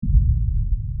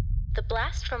The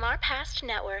Blast from Our Past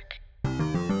Network.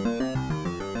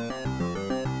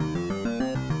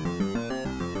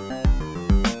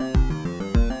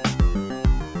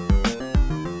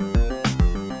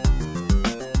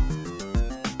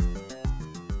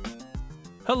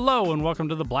 Hello and welcome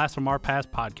to the Blast from Our Past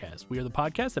podcast. We are the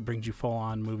podcast that brings you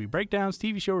full-on movie breakdowns,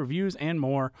 TV show reviews, and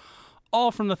more,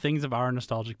 all from the things of our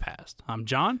nostalgic past. I'm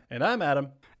John. And I'm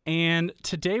Adam. And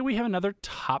today we have another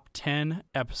Top 10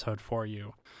 episode for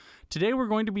you. Today we're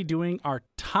going to be doing our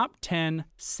Top 10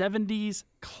 70s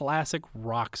classic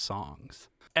rock songs.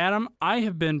 Adam, I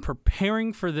have been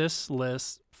preparing for this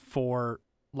list for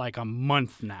like a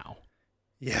month now.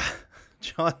 Yeah,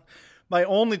 John, my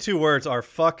only two words are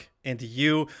fuck and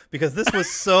you, because this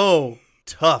was so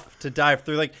tough to dive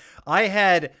through. Like, I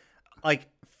had like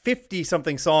 50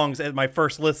 something songs at my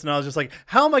first list, and I was just like,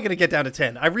 how am I going to get down to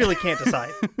 10? I really can't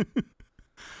decide.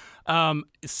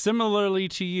 Similarly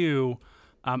to you,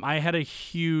 I had a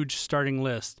huge starting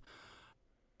list.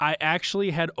 I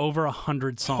actually had over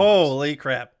 100 songs. Holy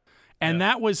crap. And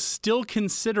that was still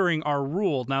considering our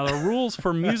rule. Now, the rules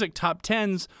for music top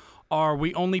 10s are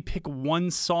we only pick one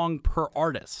song per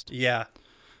artist. Yeah.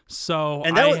 So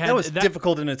and that was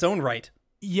difficult in its own right.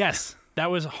 Yes, that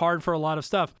was hard for a lot of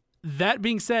stuff. That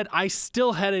being said, I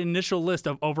still had an initial list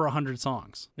of over 100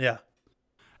 songs. Yeah.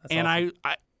 That's awesome.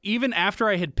 I even after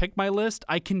I had picked my list,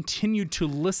 I continued to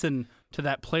listen to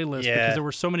that playlist because there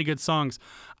were so many good songs.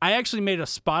 I actually made a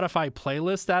Spotify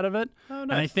playlist out of it. Oh, nice.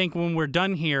 And I think when we're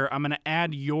done here, I'm going to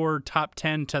add your top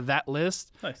 10 to that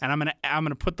list. Nice. And I'm going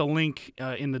to put the link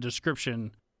in the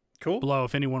description below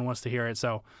if anyone wants to hear it.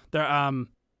 So there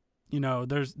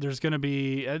there's going to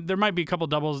be there might be a couple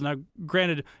doubles. Now,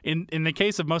 granted, in the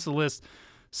case of most of the lists,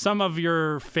 some of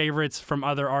your favorites from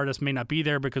other artists may not be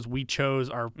there because we chose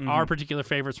our particular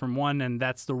favorites from one, and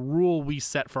that's the rule we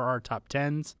set for our top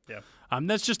 10s. Yeah.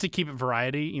 That's just to keep it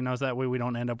variety, so that way we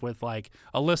don't end up with like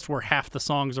a list where half the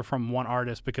songs are from one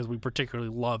artist because we particularly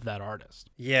love that artist.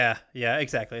 Yeah,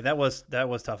 exactly. That was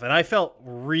tough, and I felt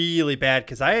really bad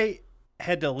because I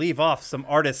had to leave off some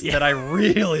artists that I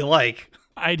really like.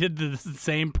 I did the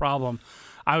same problem.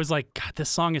 I was like, God, this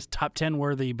song is top 10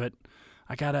 worthy, but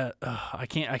I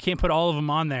can't put all of them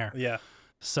on there. Yeah.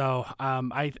 So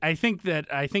I think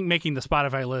making the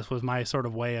Spotify list was my sort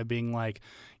of way of being like,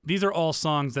 these are all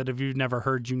songs that if you've never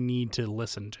heard, you need to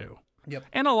listen to. Yep.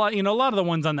 And a lot of the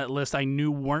ones on that list I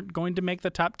knew weren't going to make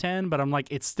the top 10, but I'm like,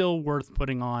 it's still worth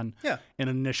putting on an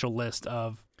initial list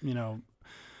of,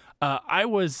 I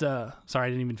was sorry, I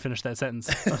didn't even finish that sentence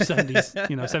of 70s,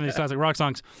 70s classic rock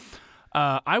songs.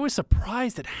 I was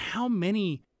surprised at how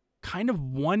many kind of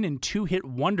 1 and 2 hit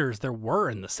wonders there were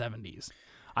in the 70s.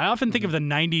 I often think of the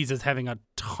 90s as having a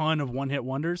ton of one-hit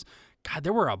wonders. God,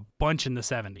 there were a bunch in the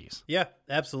 70s. Yeah,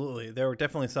 absolutely. There were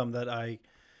definitely some that I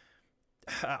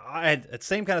had the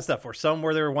same kind of stuff where some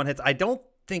where there were one hits. I don't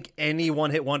think any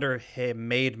one-hit wonder had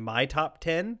made my top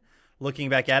 10 looking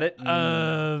back at it.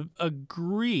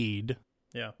 Agreed.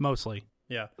 Yeah. Mostly.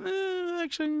 Yeah.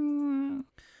 Actually, no.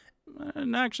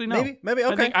 Maybe,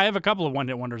 okay. I think I have a couple of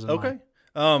one-hit wonders in mine.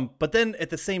 But then at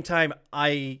the same time,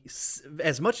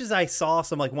 as much as I saw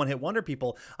some like one-hit wonder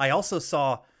people, I also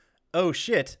saw, oh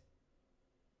shit,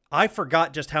 I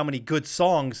forgot just how many good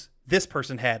songs this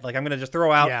person had. Like, I'm gonna just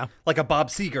throw out like a Bob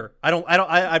Seger.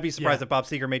 I'd be surprised if Bob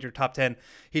Seger made your top 10.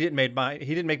 He didn't make mine.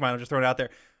 I'm just throwing it out there.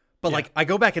 But like, I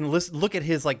go back and look at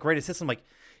his like greatest hits. I'm like,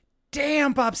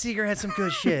 damn, Bob Seger had some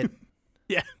good shit.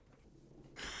 Yeah.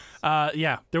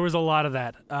 There was a lot of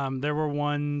that. There were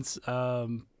ones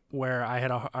where I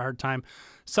had a hard time.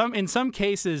 In some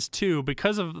cases too,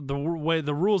 because of the way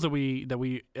the rules that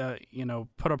we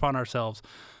put upon ourselves.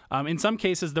 In some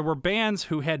cases, there were bands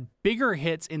who had bigger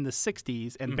hits in the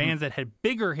 60s and bands that had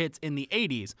bigger hits in the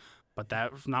 80s. But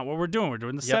that's not what we're doing. We're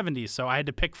doing the 70s. So I had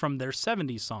to pick from their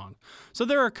 70s song. So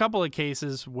there are a couple of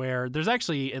cases where there's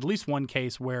actually at least one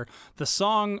case where the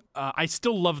song, I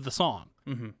still love the song.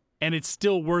 Mm-hmm. And it's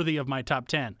still worthy of my top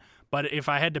 10. But if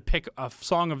I had to pick a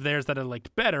song of theirs that I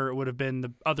liked better, it would have been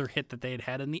the other hit that they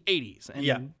had in the 80s.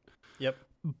 And, Yep.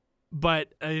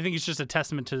 But I think it's just a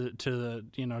testament to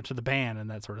the band and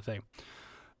that sort of thing.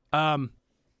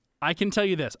 I can tell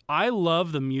you this. I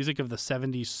love the music of the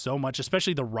 70s so much,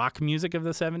 especially the rock music of the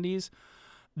 70s.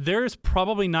 There's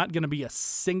probably not going to be a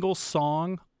single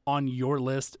song on your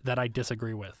list that I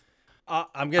disagree with.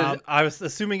 I was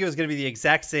assuming it was going to be the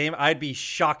exact same. I'd be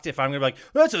shocked if I'm going to be like,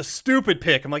 that's a stupid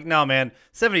pick. I'm like, no, man.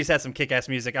 70s had some kick-ass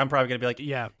music. I'm probably going to be like,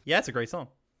 yeah, it's a great song.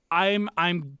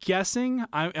 I'm guessing.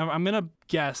 I'm going to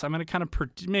guess. I'm going to kind of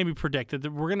maybe predict that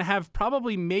we're going to have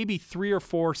probably maybe 3 or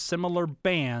 4 similar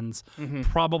bands,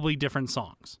 probably different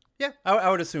songs. Yeah, I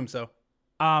would assume so.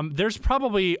 There's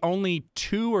probably only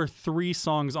 2 or 3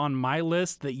 songs on my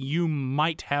list that you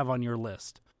might have on your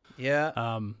list. Yeah.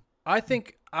 I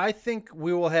think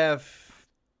we will have.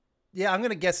 Yeah, I'm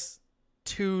gonna guess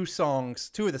 2 songs,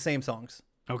 2 of the same songs.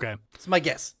 Okay, it's my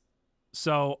guess.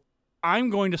 So I'm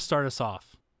going to start us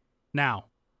off. Now,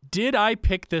 did I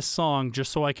pick this song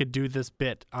just so I could do this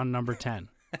bit on number 10?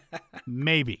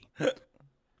 Maybe.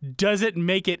 Does it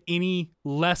make it any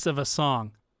less of a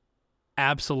song?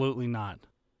 Absolutely not.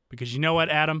 Because you know what,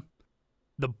 Adam?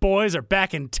 The boys are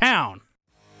back in town.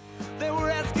 They were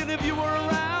asking if you were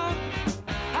around,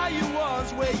 how you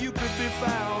was, where you could be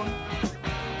found.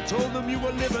 Told them you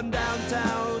were living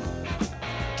downtown,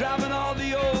 driving all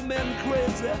the old men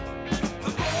crazy. The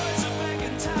boys are back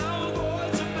in town,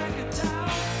 boys are back in town.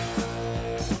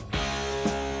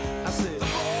 I said, the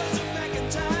boys are back in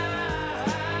town,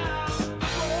 the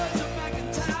boys are back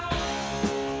in town.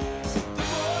 The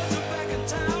boys are back in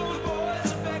town, the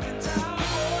boys are back in town,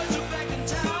 the boys are back in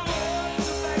town,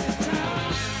 boys are back in town.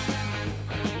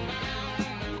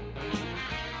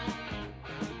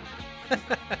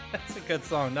 That's a good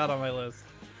song, not on my list.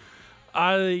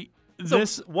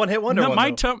 This one-hit wonder. No,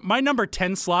 my number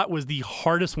 10 slot was the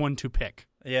hardest one to pick.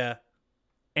 Yeah.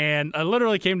 And I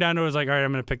literally came down to it, I was like, all right,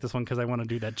 I'm going to pick this one because I want to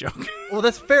do that joke. Well,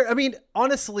 that's fair. I mean,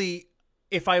 honestly,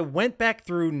 if I went back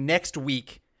through next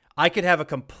week, I could have a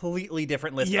completely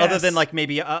different list other than like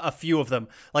maybe a few of them.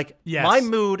 Like my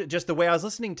mood, just the way I was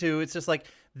listening to, it's just like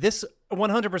this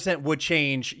 100% would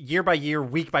change year by year,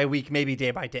 week by week, maybe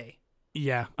day by day.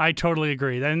 Yeah, I totally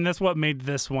agree. And that's what made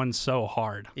this one so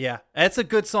hard. Yeah, it's a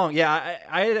good song. Yeah,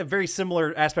 I had a very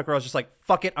similar aspect where I was just like,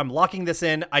 fuck it, I'm locking this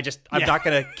in. I'm not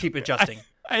going to keep adjusting.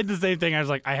 I had the same thing. I was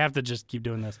like, I have to just keep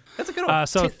doing this. That's a good one.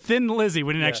 So Thin Lizzy,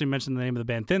 we didn't actually mention the name of the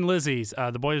band. Thin Lizzy's,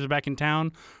 The Boys Are Back in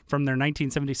Town from their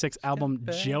 1976 album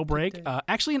Jailbreak.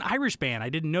 Actually an Irish band. I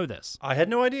didn't know this. I had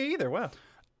no idea either. Wow.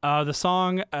 The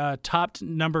song topped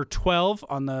number 12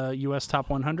 on the U.S. Top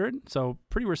 100, so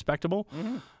pretty respectable.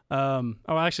 Mm-hmm.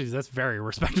 Actually, that's very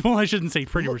respectable. I shouldn't say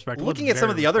pretty respectable. Looking at some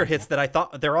of the other hits that I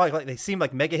thought they're all like they seem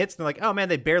like mega hits, and they're like, oh man,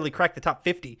 they barely cracked the top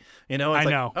 50. You know, it's I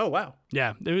know. Oh wow.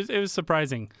 Yeah, it was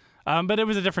surprising. But it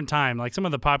was a different time. Like some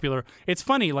of the popular, it's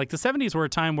funny. Like the 70s were a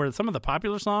time where some of the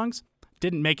popular songs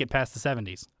didn't make it past the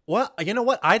 70s. Well, you know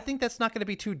what? I think that's not going to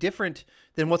be too different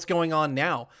than what's going on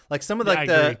now. Like some of like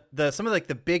some of like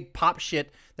the big pop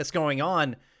shit that's going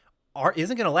on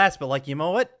isn't going to last. But like, you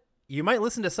know what? You might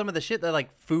listen to some of the shit that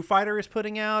like Foo Fighter is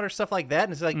putting out or stuff like that,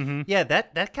 and it's like, yeah,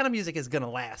 that kind of music is going to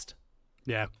last.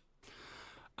 Yeah.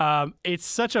 It's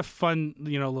such a fun,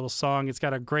 little song. It's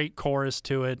got a great chorus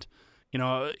to it.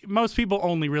 Most people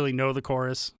only really know the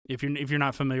chorus if you're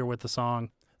not familiar with the song.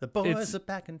 The boys are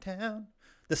back in town.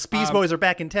 The Spees Boys are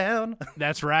back in town.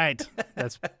 That's right.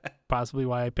 That's possibly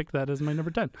why I picked that as my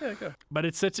number 10. Yeah, go. But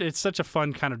it's such a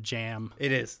fun kind of jam.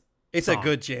 It is. It's a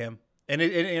good jam. And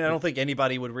I don't think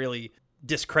anybody would really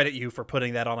discredit you for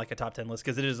putting that on like a top 10 list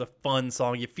because it is a fun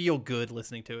song. You feel good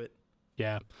listening to it.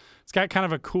 Yeah. It's got kind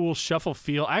of a cool shuffle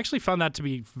feel. I actually found that to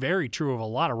be very true of a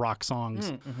lot of rock songs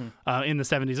in the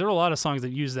 70s. There were a lot of songs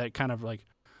that use that kind of like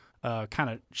kind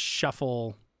of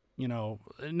shuffle,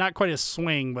 not quite a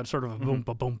swing, but sort of a boom,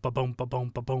 ba boom, ba boom, ba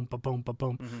boom, ba boom, ba boom, ba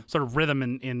boom, sort of rhythm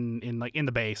in like in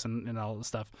the bass and all this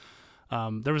stuff.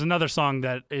 There was another song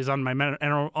that is on my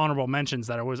honorable mentions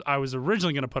that I was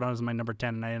originally going to put on as my number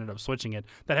 10, and I ended up switching it.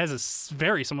 That has a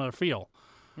very similar feel,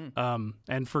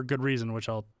 and for good reason, which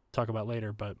I'll talk about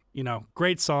later. But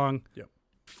great song,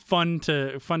 fun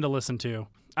to listen to.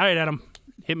 All right, Adam,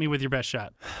 hit me with your best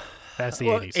shot. That's the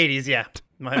 80s. 80s, yeah.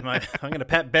 I'm going to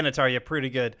Pat Benatar you pretty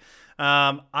good.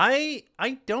 I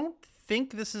don't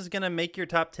think this is going to make your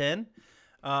top 10.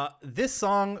 This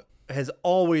song has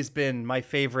always been my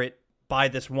favorite by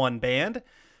this one band,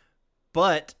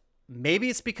 but maybe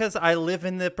it's because I live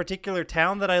in the particular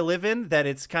town that I live in that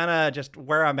it's kind of just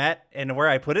where I'm at and where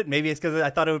I put it. Maybe it's because I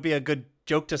thought it would be a good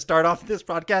joke to start off this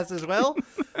podcast as well.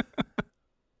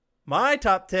 My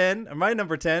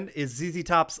number 10 is ZZ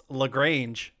Top's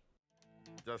LaGrange.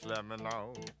 Just let me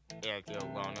know if you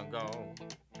wanna go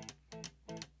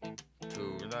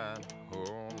to that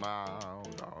home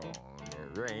out on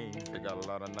the range. They got a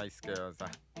lot of nice girls.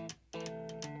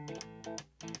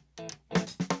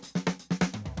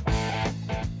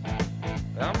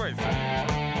 I'm racing.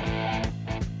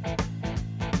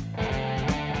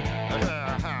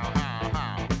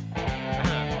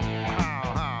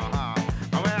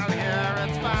 Well, here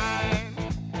it's fine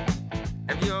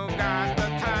if you got the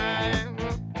time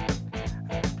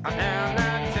and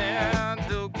the chance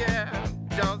to get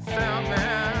yourself in.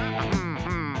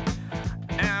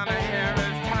 And here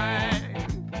it's time.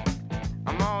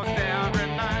 I'm gonna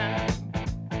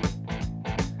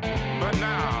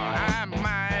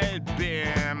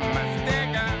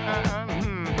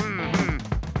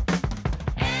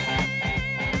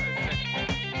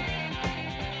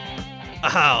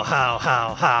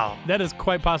How? That is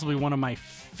quite possibly one of my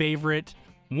favorite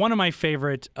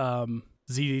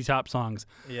ZZ Top songs.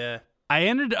 Yeah. I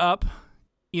ended up,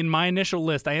 in my initial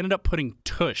list, putting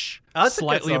Tush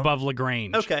slightly above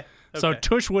LaGrange. Okay. So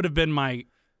Tush would have been my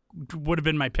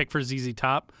pick for ZZ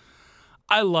Top.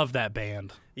 I love that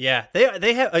band. Yeah,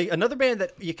 they have another band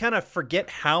that you kind of forget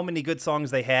how many good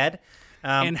songs they had,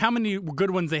 and how many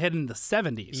good ones they had in the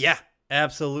 70s. Yeah,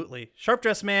 absolutely. Sharp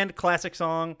Dressed Man, classic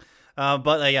song.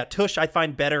 But yeah, Tush I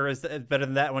find better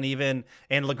than that one even,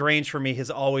 and LaGrange for me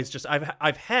has always just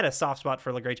I've had a soft spot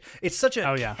for LaGrange. It's such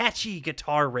a catchy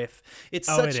guitar riff. It's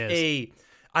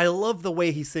I love the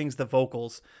way he sings the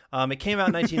vocals. It came out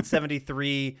in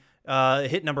 1973.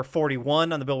 Hit number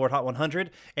 41 on the Billboard Hot 100,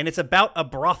 and it's about a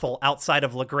brothel outside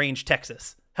of LaGrange,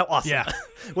 Texas. How awesome! Yeah.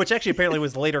 Which actually apparently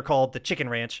was later called the Chicken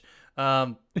Ranch.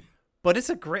 But it's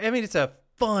it's a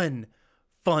fun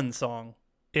song.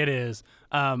 It is.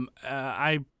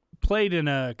 I played in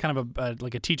a kind of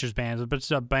a teacher's band, but it's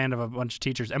a band of a bunch of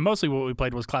teachers, and mostly what we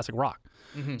played was classic rock.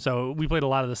 Mm-hmm. So we played a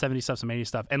lot of the 70s stuff, some 80s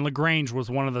stuff, and LaGrange was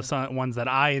one of the ones that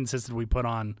I insisted we put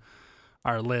on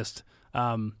our list.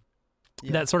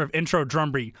 That sort of intro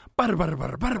drum beat, it's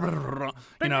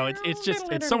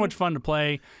so much fun to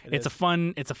play. It's a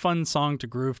fun song to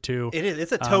groove to. It is.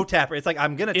 It's a toe tapper. It's like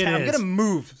I'm gonna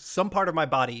move some part of my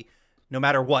body, no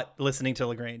matter what, listening to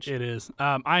LaGrange. It is.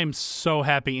 I am so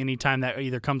happy anytime that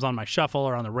either comes on my shuffle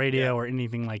or on the radio or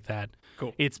anything like that.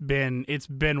 Cool. It's been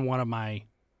one of my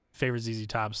favorite ZZ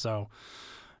Tops. So,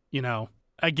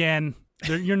 again.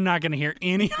 You're not going to hear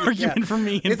any argument from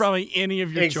me in probably any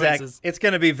of your choices. It's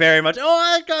going to be very much,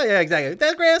 exactly.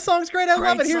 That great song's great. I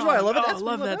love it. Here's why I love it. I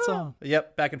love that song.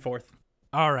 Yep, back and forth.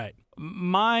 All right.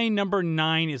 My number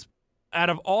 9 is,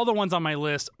 out of all the ones on my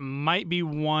list, might be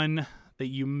one that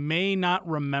you may not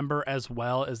remember as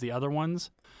well as the other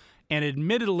ones. And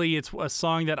admittedly, it's a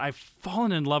song that I've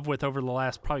fallen in love with over the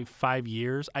last probably 5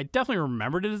 years. I definitely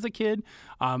remembered it as a kid.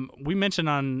 We mentioned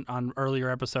on earlier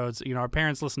episodes, our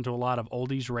parents listened to a lot of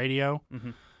oldies radio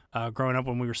growing up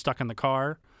when we were stuck in the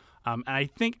car. And I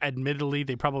think, admittedly,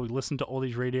 they probably listened to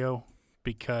oldies radio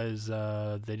because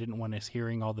they didn't want us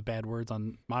hearing all the bad words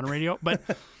on modern radio. But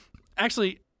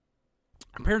actually,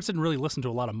 our parents didn't really listen to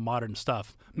a lot of modern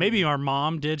stuff. Maybe our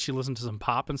mom did. She listened to some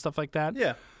pop and stuff like that.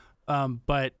 Yeah.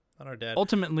 But our dad.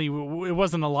 Ultimately, it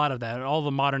wasn't a lot of that. All the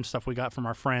modern stuff we got from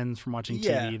our friends, from watching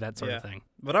TV, that sort of thing.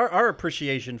 But our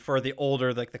appreciation for the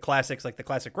older, like the classics, like the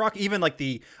classic rock, even like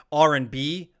the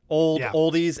R&B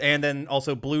oldies, and then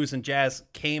also blues and jazz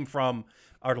came from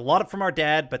a lot from our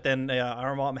dad. But then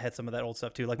our mom had some of that old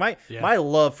stuff too. Like my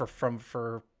love for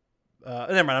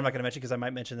never mind. I'm not going to mention because I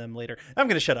might mention them later. I'm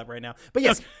going to shut up right now. But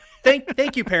yes,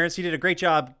 thank you, parents. You did a great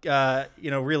job.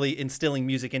 Really instilling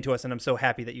music into us, and I'm so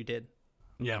happy that you did.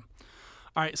 Yeah.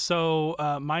 All right. So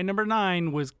my number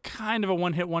 9 was kind of a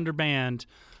one-hit wonder band,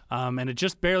 and it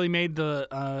just barely made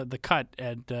the cut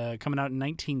at coming out in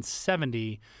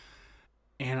 1970.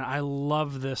 And I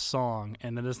love this song,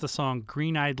 and it is the song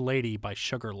 "Green-Eyed Lady" by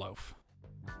Sugarloaf.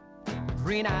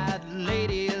 Green-eyed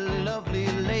lady, lovely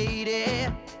lady,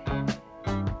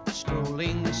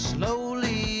 strolling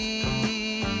slowly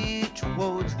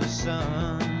towards the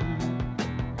sun.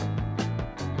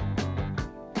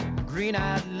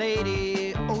 Green-eyed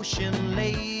lady, ocean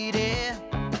lady,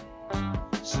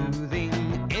 soothing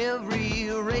every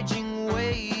raging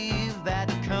wave that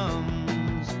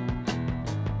comes.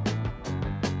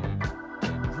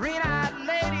 Green-eyed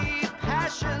lady,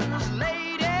 passion's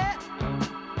lady,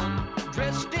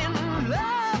 dressed in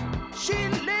love, she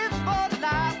lives for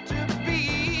life to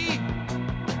be.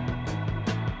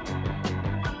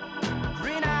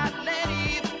 Green-eyed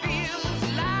lady feels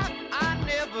like I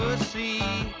never see.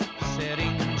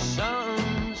 Setting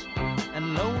suns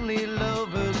and lonely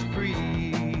lovers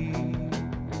free.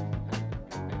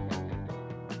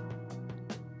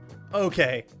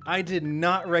 Okay, I did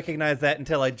not recognize that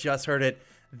until I just heard it.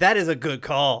 That is a good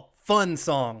call. Fun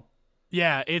song.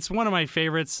 Yeah, it's one of my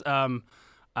favorites. It's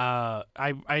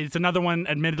another one.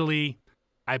 Admittedly,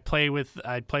 I play with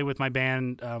my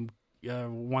band.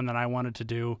 One that I wanted to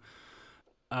do.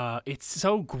 It's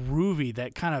so groovy.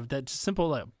 That simple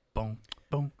like boom,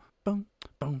 boom. Boom,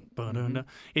 boom, boom.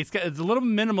 It's a little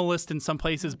minimalist in some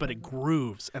places, but it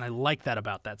grooves, and I like that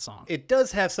about that song. It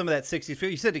does have some of that 60s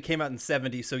feel. You said it came out in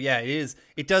 70s, so yeah, it is.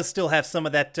 It does still have some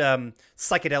of that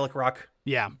psychedelic rock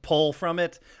pull from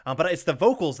it, but it's the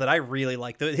vocals that I really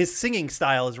like. His singing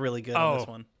style is really good on this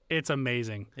one. It's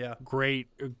amazing. Yeah. Great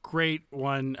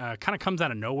one. Kind of comes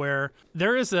out of nowhere.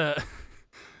 There is a...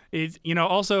 It's,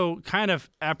 also kind of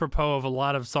apropos of a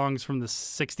lot of songs from the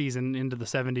 60s and into the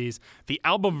 70s. The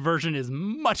album version is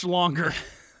much longer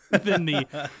than the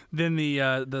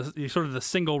sort of the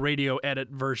single radio edit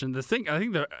version. I think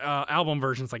the album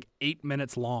version is like 8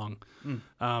 minutes long,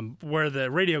 where the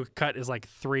radio cut is like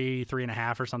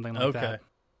 3.5 or something like that.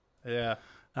 Yeah.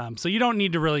 So you don't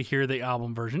need to really hear the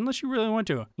album version unless you really want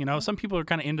to. Some people are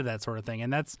kind of into that sort of thing,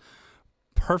 and that's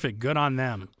perfect. Good on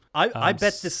them. I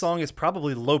bet this song is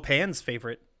probably Lopan's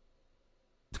favorite.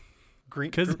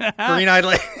 Green-Eyed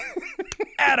Lady.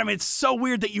 Adam, it's so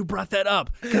weird that you brought that up,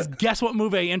 because guess what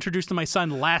movie I introduced to my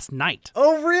son last night?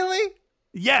 Oh, really?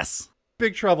 Yes.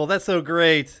 Big Trouble. That's so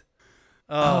great.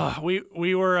 We had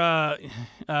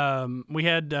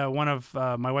one of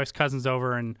my wife's cousins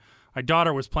over, and my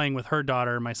daughter was playing with her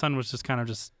daughter. My son was just kind of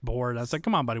just bored. I was like,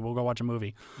 come on, buddy, we'll go watch a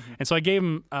movie. Mm-hmm. And so I gave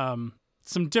him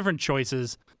some different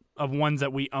choices of ones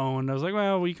that we own. I was like,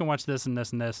 well, we can watch this and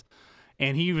this and this.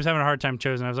 And he was having a hard time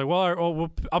choosing. I was like, well,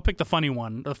 I'll pick the funnier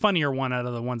one out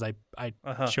of the ones I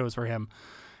chose for him.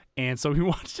 And so we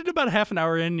watched it about half an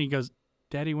hour in, and he goes,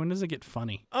 Daddy, when does it get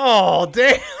funny? Oh,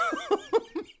 damn.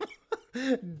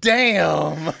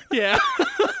 Damn. Yeah.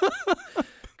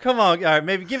 Come on, all right,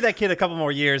 maybe give that kid a couple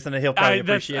more years, and he'll probably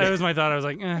appreciate it. That was my thought. I was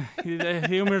like,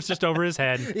 humor's just over his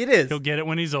head. It is. He'll get it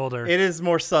when he's older. It is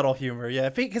more subtle humor, yeah.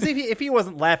 Because if he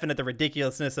wasn't laughing at the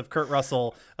ridiculousness of Kurt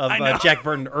Russell, of Jack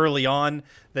Burton early on,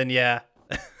 then yeah.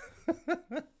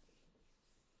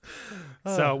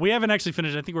 So we haven't actually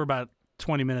finished. I think we're about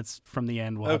 20 minutes from the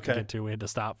end. We'll have to get to. We had to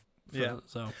stop.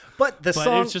 But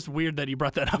song, it's just weird that you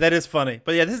brought that up. That is funny.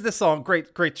 But yeah, this is the song.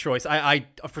 Great choice. I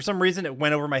for some reason it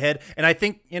went over my head, and I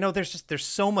think there's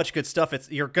so much good stuff.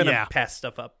 You're gonna pass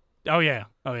stuff up. Oh yeah.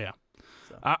 So.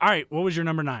 All right. What was your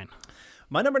number 9?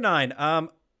 My number 9.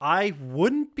 I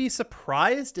wouldn't be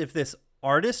surprised if this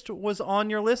artist was on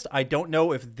your list. I don't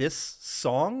know if this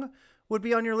song would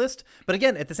be on your list, but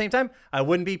again, at the same time, I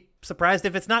wouldn't be surprised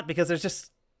if it's not, because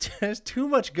there's too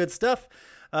much good stuff.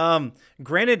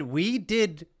 Granted, we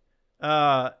did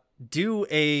do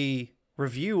a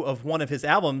review of one of his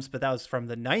albums, but that was from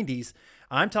the 90s.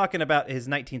 I'm talking about his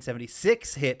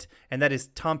 1976 hit, and that is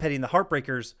Tom Petty and the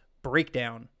Heartbreakers'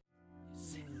 Breakdown.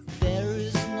 There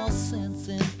is no sense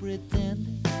in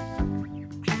pretending.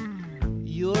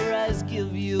 Your eyes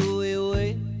give you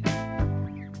away.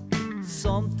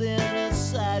 Something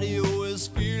inside you is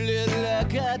feeling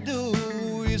like I do.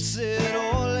 You said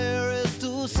all there is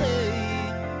to say.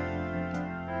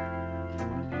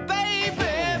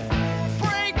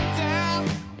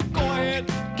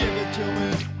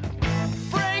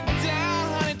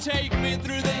 Take me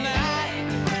through the night.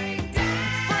 Break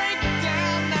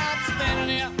down, now I'm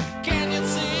standing here. Can you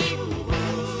see?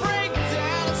 Break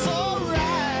down, it's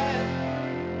alright.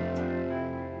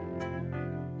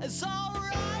 It's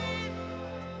alright.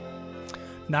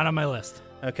 Not on my list.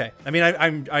 Okay. I mean,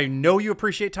 I know you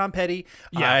appreciate Tom Petty.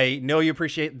 Yeah. I know you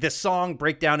appreciate this song.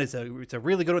 Breakdown it's a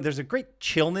really good one. There's a great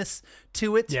chillness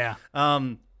to it. Yeah.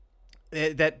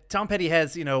 That Tom Petty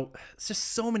has, it's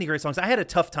just so many great songs. I had a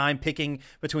tough time picking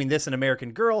between this and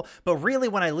American Girl, but really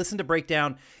when I listen to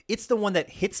Breakdown, it's the one that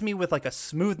hits me with like a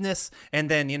smoothness, and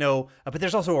then, but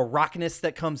there's also a rockness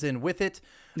that comes in with it.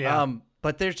 Yeah.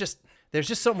 But there's just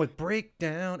something with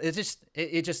Breakdown.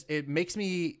 It makes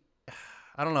me,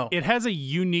 I don't know. It has a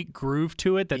unique groove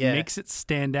to it that makes it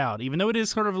stand out, even though it is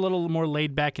sort of a little more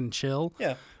laid back and chill.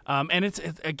 Yeah. And it's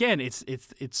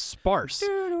sparse.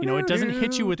 It doesn't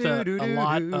hit you with a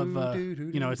lot of,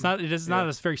 it is not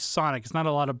as very sonic. It's not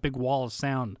a lot of big wall of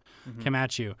sound come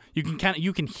at you.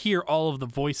 You can hear all of the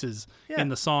voices in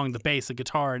the song, the bass, the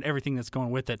guitar, and everything that's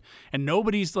going with it. And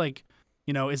nobody's like,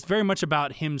 it's very much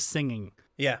about him singing.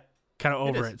 Yeah. Kind of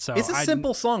over it. So it's a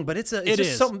simple song, but it's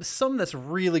just something that's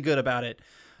really good about it.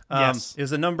 Yes. It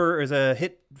was a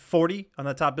hit 40 on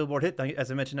the top Billboard hit,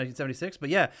 as I mentioned, 1976. But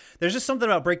yeah, there's just something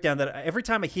about Breakdown that every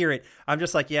time I hear it, I'm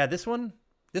just like, yeah, this one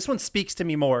speaks to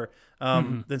me more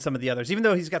than some of the others, even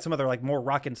though he's got some other like more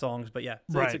rockin' songs. But yeah,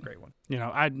 it's a great one.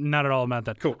 I'm not at all about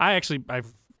that. Cool. I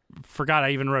forgot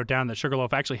I even wrote down that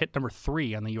Sugarloaf actually hit number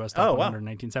 3 on the U.S. Top 100 in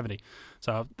 1970.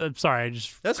 So I'm sorry, I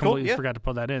just completely forgot to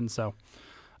put that in. So.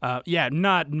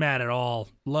 Not mad at all.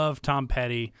 Love Tom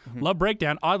Petty. Love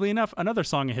Breakdown. Oddly enough, another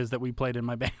song of his that we played in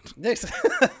my band. Next.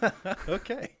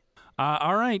 Okay.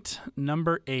 All right,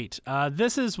 number 8.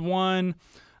 This is one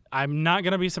I'm not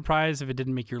going to be surprised if it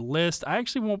didn't make your list. I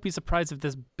actually won't be surprised if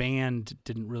this band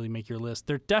didn't really make your list.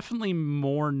 They're definitely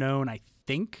more known, I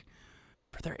think,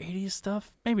 for their 80s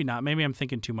stuff. Maybe not. Maybe I'm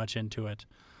thinking too much into it.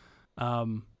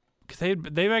 Because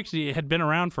they've actually had been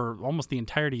around for almost the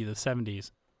entirety of the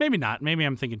 70s. Maybe not. Maybe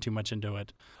I'm thinking too much into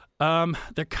it.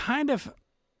 They're kind of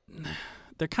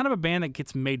a band that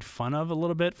gets made fun of a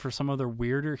little bit for some of their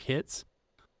weirder hits,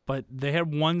 but they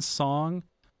had one song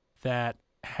that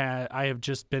I have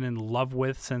just been in love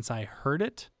with since I heard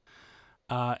it.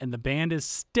 And the band is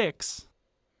Styx,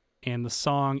 and the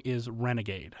song is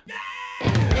Renegade.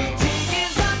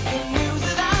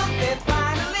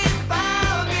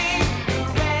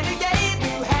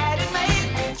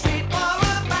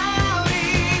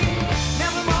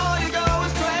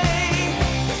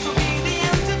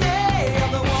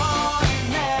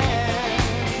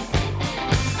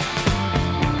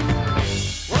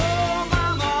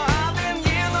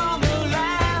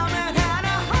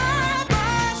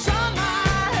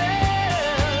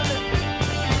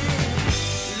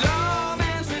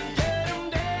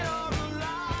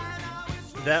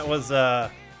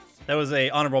 That was a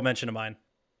honorable mention of mine.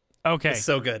 Okay. It's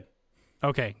so good.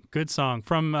 Okay, good song.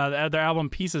 From their album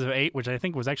Pieces of Eight, which I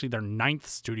think was actually their 9th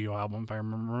studio album, if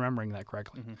I'm remembering that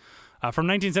correctly. From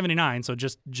 1979, so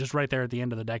just right there at the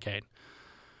end of the decade.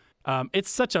 It's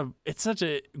such a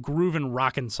groovin'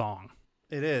 rockin' song.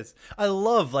 It is. I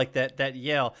love like that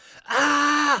yell.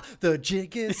 Ah, the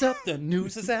jig is up, the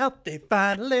news is out, they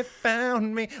finally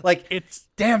found me. Like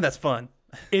damn, that's fun.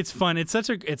 It's fun. It's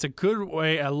a good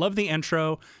way. I love the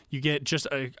intro. You get just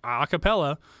a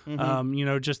cappella,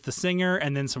 just the singer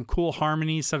and then some cool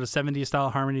harmonies, sort of 70s style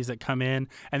harmonies that come in.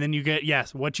 And then you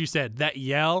get, what you said, that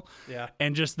yell. Yeah.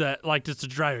 And just just a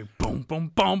driving boom,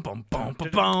 boom, boom, boom, boom, boom,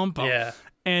 boom, boom. Yeah.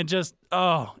 And just,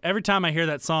 every time I hear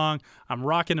that song, I'm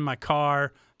rocking in my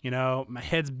car, my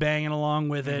head's banging along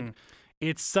with it.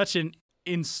 It's such I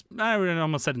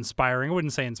almost said inspiring. I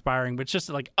wouldn't say inspiring, but just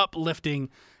like uplifting,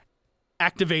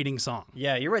 activating song.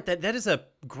 Yeah, you're right. That is a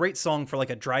great song for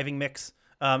like a driving mix.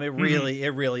 It really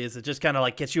is. It just kind of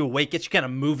like gets you awake, gets you kind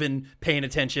of moving, paying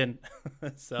attention.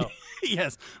 So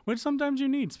yes, which sometimes you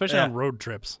need, especially on road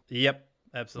trips. Yep,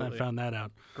 absolutely. I found that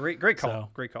out. Great call. So,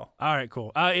 great call. All right,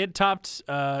 cool. It topped.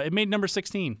 It made number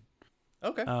 16.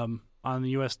 Okay. On the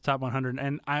U.S. Top 100,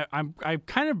 and I'm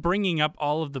kind of bringing up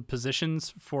all of the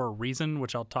positions for a reason,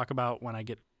 which I'll talk about when I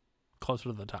get closer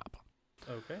to the top.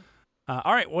 Okay.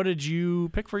 All right, what did you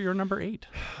pick for your number 8?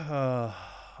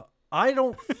 I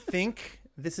don't think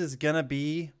this is going to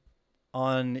be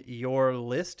on your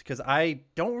list because I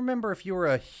don't remember if you were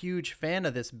a huge fan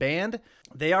of this band.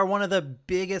 They are one of the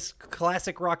biggest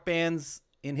classic rock bands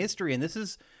in history, and this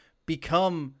has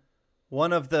become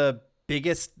one of the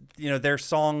biggest, their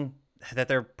song that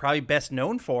they're probably best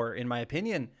known for, in my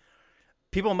opinion.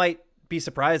 People might be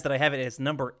surprised that I have it as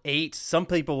number 8. Some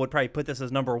people would probably put this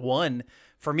as number 1.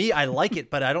 For me, I like it,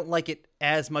 but I don't like it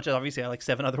as much. Obviously, I like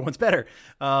 7 other ones better.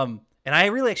 And I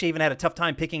really actually even had a tough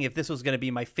time picking if this was going to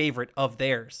be my favorite of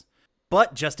theirs.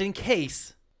 But just in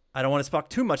case, I don't want to talk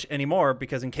too much anymore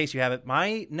because in case you have it,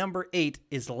 my number 8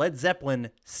 is Led Zeppelin,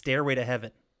 Stairway to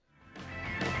Heaven.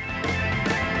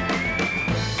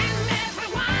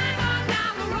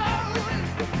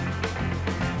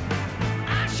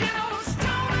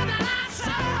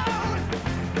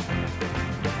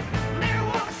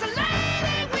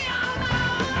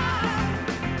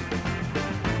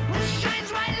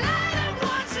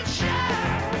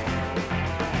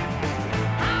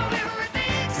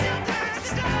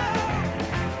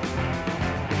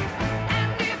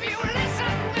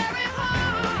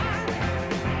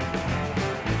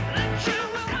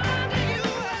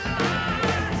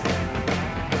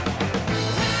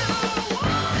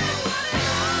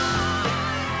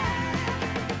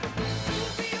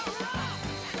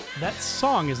 That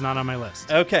song is not on my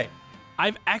list. Okay.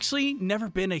 I've actually never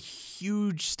been a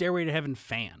huge Stairway to Heaven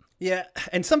fan. Yeah,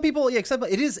 and some people, except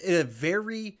it is a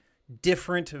very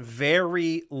different,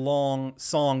 very long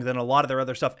song than a lot of their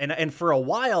other stuff. And for a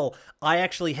while, I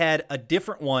actually had a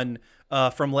different one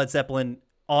from Led Zeppelin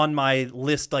on my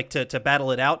list, like to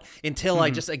battle it out until I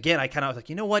just, again, I kind of was like,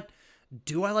 you know what?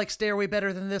 Do I like Stairway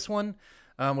better than this one?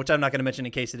 Which I'm not going to mention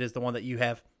in case it is the one that you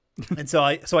have. And so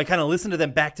I kind of listened to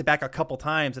them back to back a couple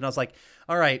times, and I was like,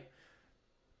 all right,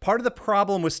 part of the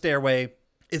problem with Stairway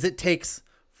is it takes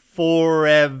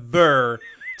forever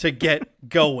to get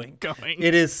going.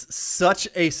 It is such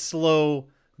a slow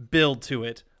build to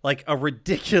it, like a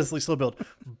ridiculously slow build.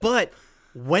 But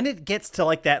when it gets to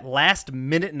like that last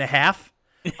minute and a half,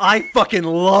 I fucking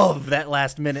love that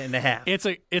last minute and a half.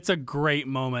 It's a great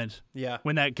moment. Yeah.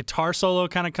 When that guitar solo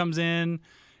kind of comes in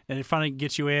and it finally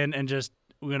gets you in, and just,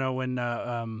 when Robert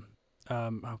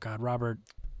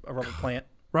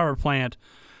Plant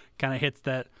kind of hits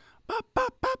that.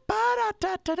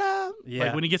 Yeah.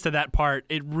 Like when he gets to that part,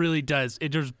 it really does. It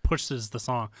just pushes the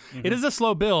song. It is a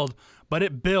slow build, but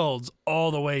it builds all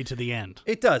the way to the end.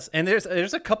 It does, and there's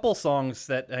a couple songs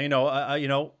that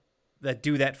that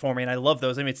do that for me, and I love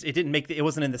those. I mean, it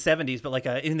wasn't in the 70s, but like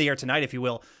In the Air Tonight, if you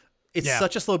will. It's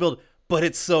such a slow build, but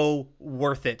it's so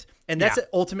worth it. And that's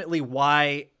ultimately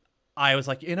why I was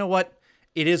like, you know what?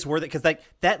 It is worth it, because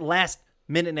that last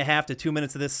minute and a half to 2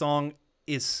 minutes of this song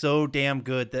is so damn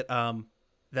good that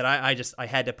I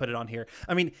had to put it on here.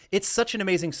 I mean, it's such an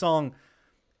amazing song.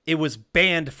 It was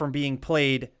banned from being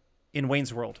played in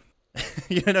Wayne's World.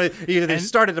 They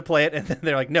started to play it and then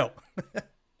they're like, no.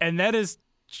 And that is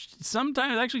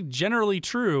sometimes actually generally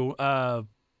true.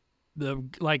 The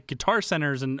like guitar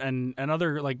centers and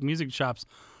other like music shops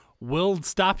will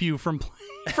stop you from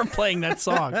playing that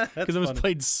song because it was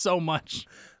played so much.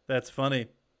 That's funny.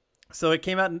 So it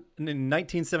came out in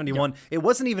 1971. Yep. It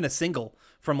wasn't even a single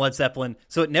from Led Zeppelin,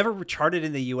 so it never charted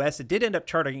in the U.S. It did end up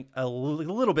charting a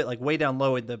little bit, like way down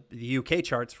low in the UK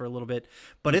charts for a little bit,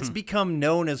 but it's become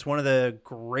known as one of the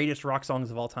greatest rock songs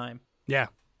of all time. Yeah.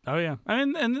 Oh, yeah. I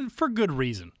mean, and for good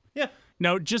reason. Yeah.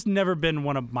 No, just never been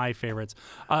one of my favorites.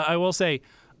 I will say,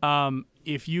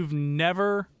 if you've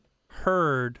never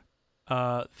heard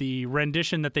the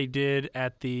rendition that they did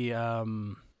at the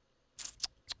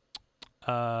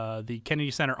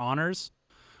Kennedy Center Honors,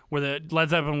 where the Led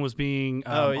Zeppelin was being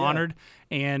honored,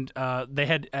 and they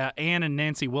had Ann and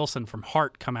Nancy Wilson from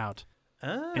Heart come out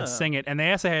and sing it, and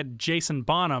they also had Jason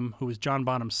Bonham, who was John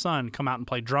Bonham's son, come out and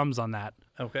play drums on that.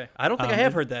 Okay, I don't think I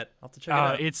have heard that. I'll have to check it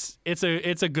out.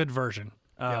 It's a good version.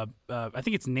 I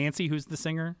think it's Nancy who's the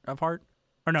singer of Heart.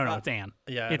 Or no, it's Ann.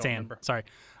 Yeah, it's Ann. Remember. Sorry,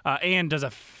 Ann does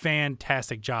a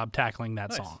fantastic job tackling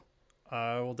that song.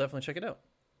 I will definitely check it out.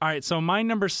 All right, so my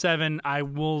number 7, I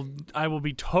will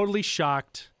be totally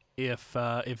shocked if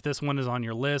this one is on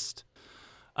your list.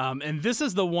 And this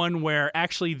is the one where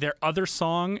actually their other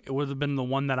song, it would have been the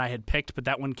one that I had picked, but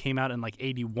that one came out in like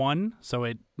 81, so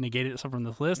it negated itself from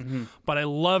this list. Mm-hmm. But I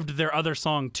loved their other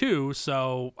song too,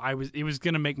 so it was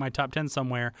going to make my top 10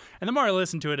 somewhere. And the more I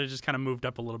listened to it, it just kind of moved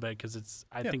up a little bit because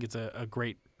I think it's a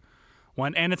great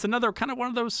one. And it's another kind of one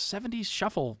of those 70s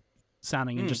shuffle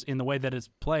sounding and just in the way that it's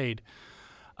played.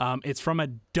 It's from a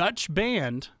Dutch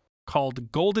band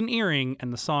called Golden Earring,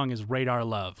 and the song is Radar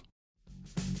Love.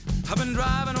 I've been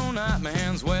driving all night, my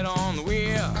hands wet on the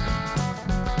wheel.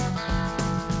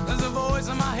 There's a voice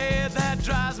in my head that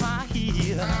drives my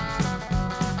heel.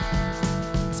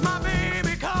 It's my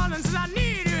baby calling, says I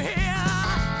need you here.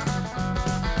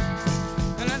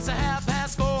 And it's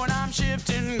 4:30 and I'm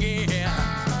shifting gear.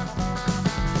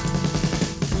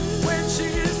 When she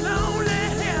is lonely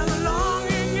and the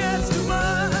longing gets too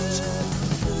much,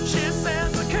 she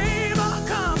sends a cable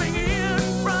coming in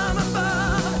from above.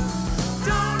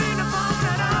 Don't need to phone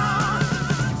it on.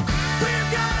 We've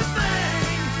got a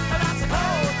thing that's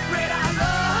called radar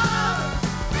love.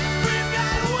 We've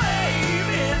got a wave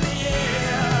in the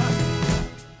air.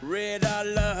 Radar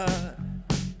love.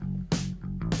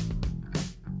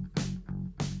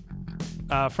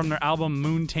 From their album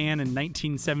Moontan in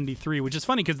 1973, which is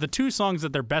funny because the two songs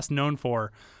that they're best known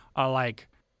for are like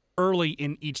early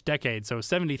in each decade. So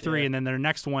 73, and then their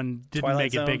next one didn't Twilight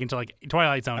make Zone. it big until like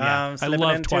Twilight Zone. Yeah, I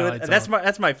love into Twilight it. Zone.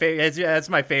 That's my favorite. That's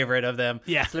my favorite of them.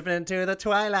 Yeah. Slipping into the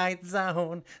Twilight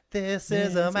Zone. This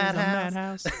is a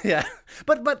madhouse. Yeah,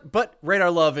 but Radar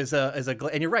Love is a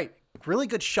and you're right. Really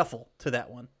good shuffle to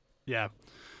that one. Yeah.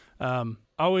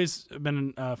 Always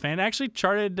been a fan. Actually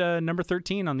charted number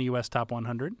 13 on the U.S. Top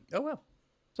 100. Oh, wow.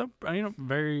 So,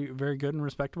 very, very good and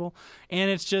respectable.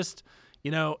 And it's just,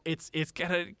 it's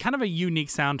got a kind of a unique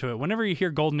sound to it. Whenever you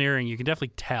hear Golden Earring, you can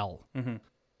definitely tell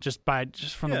just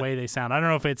from the way they sound. I don't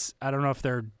know if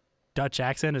their Dutch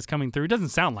accent is coming through. It doesn't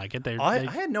sound like it. I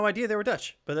had no idea they were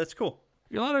Dutch, but that's cool.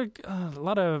 A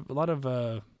lot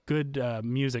of good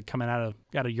music coming out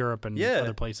of Europe and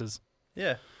other places.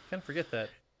 Yeah, kind of forget that.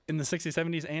 In the 60s,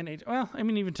 70s, and 80s. Well, I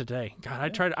mean, even today.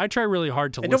 God, I try really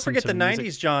hard to listen to And don't forget the music.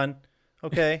 90s, John.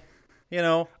 Okay.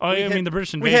 Oh, I mean, the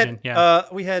British invasion.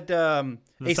 We had the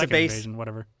Ace of second Base. invasion,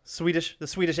 whatever. The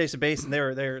Swedish Ace of Base, and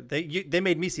they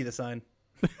made me see the sign.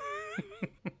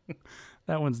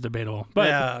 That one's debatable. But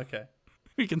yeah, okay.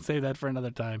 We can save that for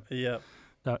another time. Yeah.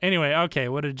 So anyway, okay,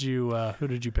 who did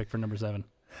you pick for number 7?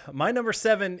 My number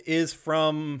 7 is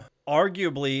from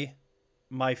arguably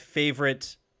my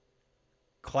favorite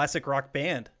classic rock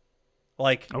band.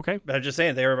 Okay. But I'm just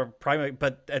saying they were primary,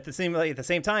 but at the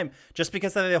same time, just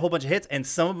because they had a whole bunch of hits, and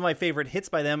some of my favorite hits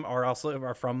by them are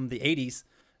from the 80s,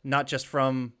 not just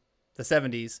from the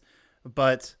 70s.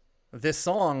 But this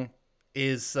song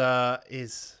is a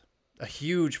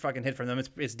huge fucking hit from them.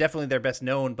 It's definitely their best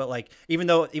known, but even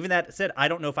that said, I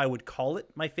don't know if I would call it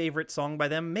my favorite song by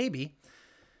them. Maybe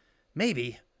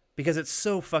because it's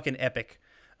so fucking epic.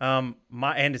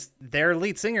 Their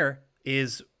lead singer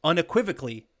is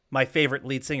unequivocally my favorite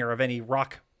lead singer of any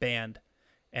rock band.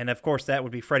 And of course that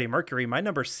would be Freddie Mercury. My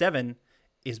number 7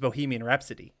 is Bohemian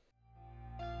Rhapsody.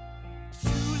 Too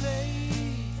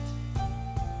late,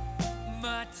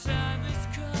 my time has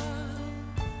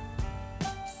come.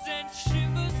 Sent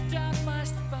shivers down my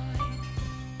spine,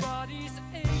 body's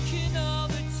aching all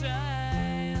the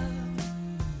time.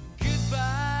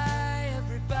 Goodbye,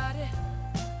 everybody.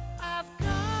 I've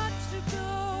got to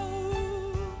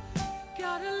go.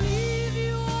 Gotta leave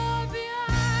you all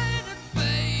behind and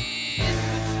face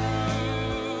the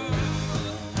truth.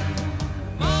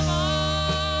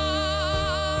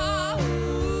 Mama,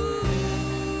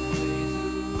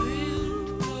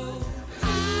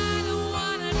 I don't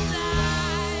wanna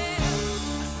die.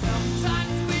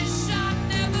 Sometimes wish I'd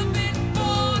never been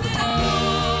born at all.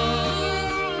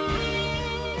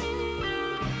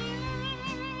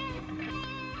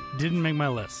 Didn't make my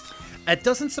list. It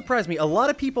doesn't surprise me. A lot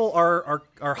of people are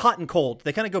hot and cold.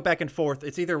 They kind of go back and forth.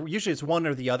 It's usually it's one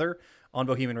or the other on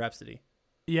Bohemian Rhapsody.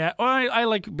 Yeah, well, I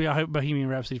like Bohemian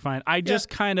Rhapsody fine. I just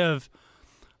kind of,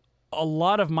 a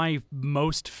lot of my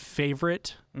most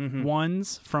favorite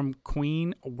ones from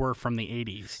Queen were from the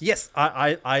 80s. Yes,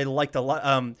 I liked a lot.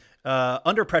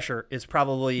 Under Pressure is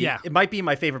probably, it might be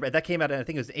my favorite, but that came out, I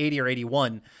think it was 80 or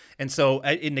 81. And so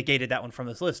it negated that one from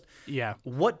this list. Yeah.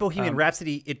 What Bohemian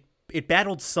Rhapsody, it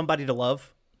battled Somebody to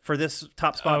Love for this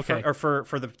top spot, for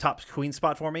the top Queen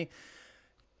spot for me.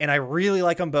 And I really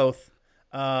like them both,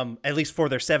 at least for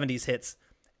their 70s hits.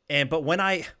 But when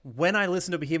I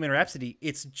listen to Bohemian Rhapsody,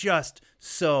 it's just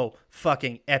so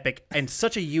fucking epic and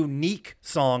such a unique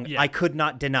song. Yeah. I could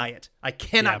not deny it. I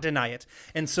cannot deny it.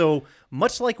 And so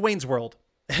much like Wayne's World,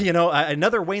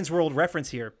 another Wayne's World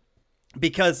reference here,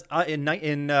 because in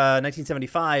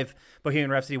 1975,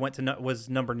 Bohemian Rhapsody was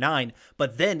number 9.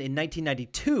 But then in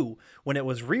 1992, when it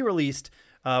was re-released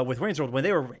with Wayne's World, when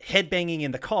they were headbanging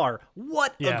in the car,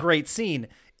 what a great scene!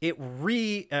 It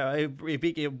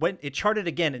charted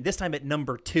again, and this time at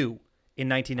number 2 in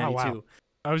 1992. Oh, wow.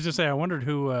 I was just saying, I wonder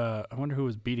who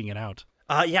was beating it out.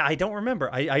 Yeah, I don't remember.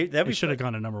 That should have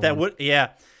gone to number 1. That would,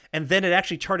 yeah. And then it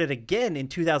actually charted again in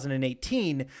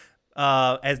 2018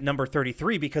 as number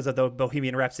 33 because of the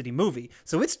Bohemian Rhapsody movie.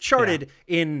 So it's charted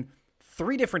in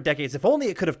 3 different decades. If only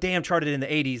it could have damn charted in the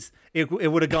 80s,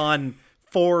 it would have gone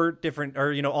 4 different,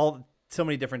 or so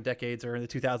many different decades, or in the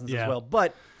 2000s as well.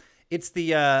 But it's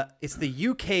the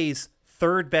UK's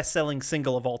 3rd best-selling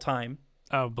single of all time.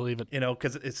 Oh, believe it.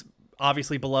 Because it's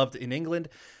obviously beloved in England.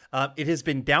 It has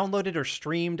been downloaded or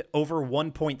streamed over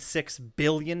 1.6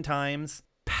 billion times.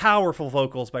 Powerful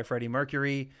vocals by Freddie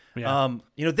Mercury. Yeah.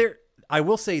 I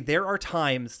will say there are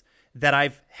times that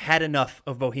I've had enough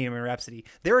of Bohemian Rhapsody.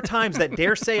 There are times that,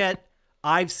 dare say it,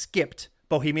 I've skipped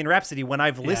Bohemian Rhapsody when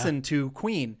I've listened to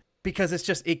Queen, because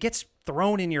it gets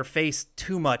thrown in your face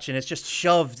too much, and it's just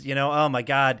shoved, oh my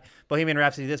God, Bohemian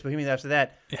Rhapsody this, Bohemian Rhapsody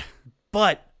that. Yeah.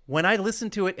 But when I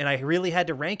listened to it and I really had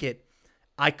to rank it,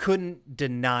 I couldn't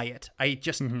deny it. I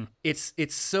just, it's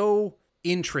so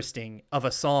interesting of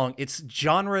a song. It's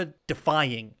genre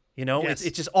defying, It's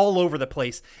just all over the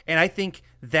place. And I think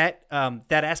that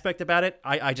that aspect about it,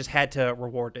 I just had to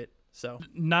reward it. So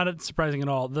not surprising at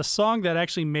all. The song that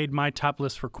actually made my top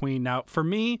list for Queen. Now, for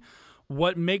me,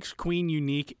 what makes Queen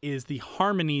unique is the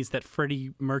harmonies that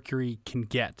Freddie Mercury can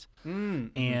get.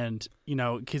 And,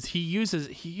 because he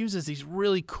uses these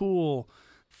really cool,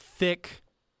 thick,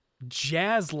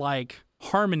 jazz-like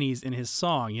harmonies in his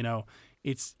song.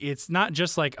 It's not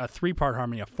just like a 3-part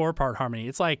harmony, a 4-part harmony.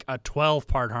 It's like a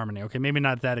 12-part harmony. Okay, maybe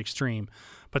not that extreme,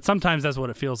 but sometimes that's what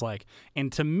it feels like.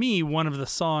 And to me, one of the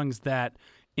songs that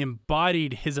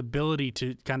embodied his ability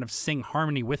to kind of sing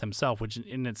harmony with himself, which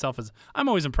in itself is, I'm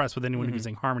always impressed with anyone who can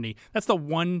sing harmony. That's the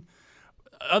one,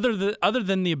 other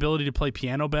than the ability to play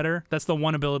piano better, that's the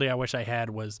one ability I wish I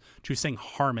had, was to sing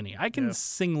harmony. I can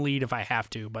sing lead if I have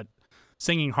to, but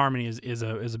singing harmony is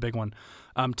a big one.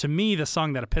 To me, the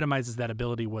song that epitomizes that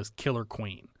ability was Killer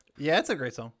Queen. Yeah, it's a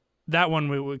great song. That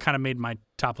one kind of made my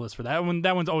top list for that one.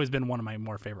 That one's always been one of my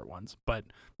more favorite ones, but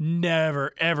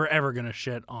never, ever, ever going to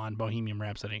shit on Bohemian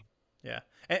Rhapsody. Yeah.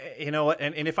 You know what?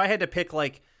 And if I had to pick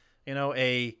if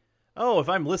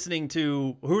I'm listening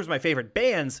to who's my favorite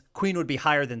bands, Queen would be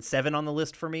higher than 7 on the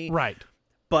list for me. Right.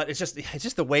 But it's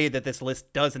just the way that this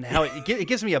list does and how it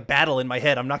gives me a battle in my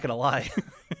head. I'm not going to lie.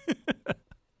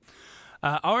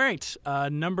 All right.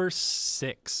 Number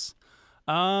 6.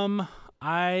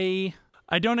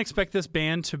 I don't expect this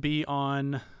band to be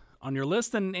on your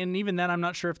list, and even then, I'm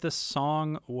not sure if this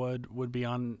song would be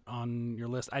on your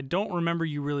list. I don't remember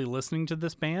you really listening to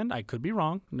this band. I could be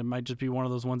wrong. It might just be one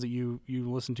of those ones that you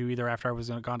listened to either after I was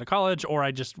gone to college, or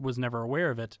I just was never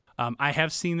aware of it. I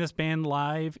have seen this band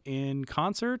live in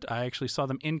concert. I actually saw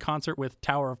them in concert with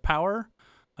Tower of Power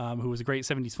who was a great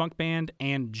 70s funk band,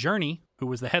 and Journey, who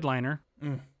was the headliner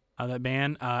of that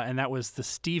band, and that was the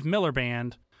Steve Miller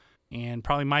Band. And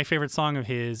probably my favorite song of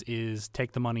his is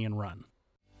 "Take the Money and Run."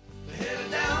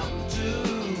 Headed down to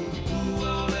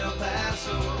old El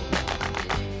Paso.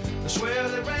 I swear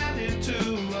they ran into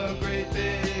a great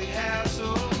big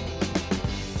hassle.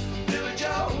 Billy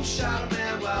Joe shot a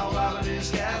man while robbing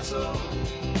his castle.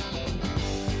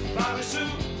 Bobby Sue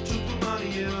took the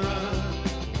money and run.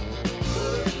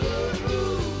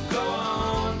 Go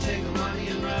on, take the money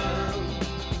and run.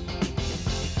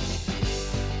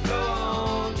 Go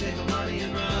on, take the money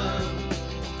and run.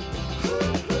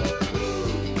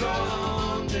 Go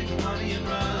on, take the money and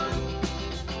run.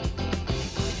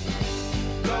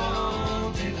 Go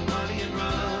on, take the money and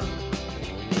run.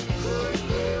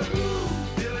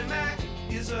 Billy Mack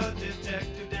is a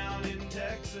detective down in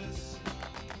Texas.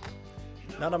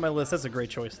 Not on my list. That's a great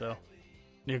choice, though.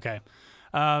 Okay.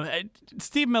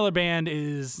 Steve Miller Band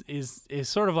is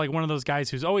sort of like one of those guys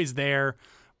who's always there,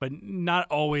 but not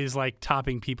always like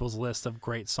topping people's list of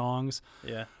great songs.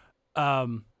 Yeah.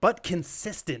 But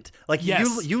consistent. Like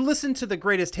Yes. you listen to the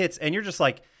greatest hits and you're just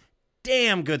like,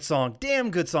 damn good song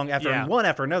after Yeah. one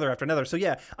after another. So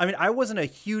yeah, I mean, I wasn't a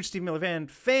huge Steve Miller Band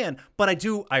fan, but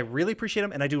I really appreciate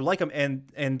him and I do like him,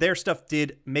 and their stuff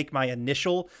did make my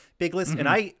initial big list. And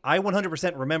I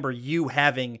 100% remember you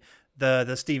having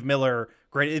the Steve Miller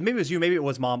great. Maybe it was you, maybe it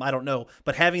was Mom, I don't know,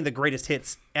 but having the greatest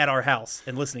hits at our house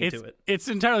and listening to it. It's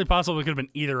entirely possible it could have been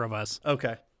either of us.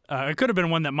 Okay. It could have been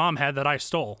one that Mom had that I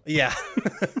stole. Yeah.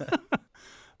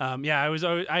 Yeah,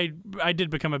 I did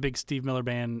become a big Steve Miller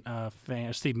Band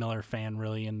fan, Steve Miller fan,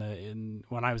 really,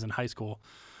 when I was in high school.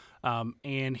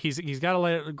 And he's got a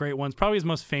lot of great ones. Probably his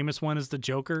most famous one is The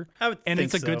Joker, and think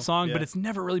it's a so, good song, yeah. but it's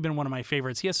never really been one of my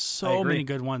favorites. He has I so agree. many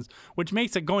good ones, which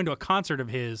makes it going to a concert of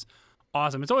his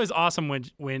awesome. It's always awesome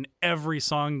when every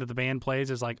song that the band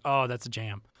plays is like, oh, that's a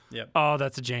jam. Yep. Oh,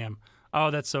 that's a jam. Oh,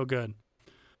 that's so good.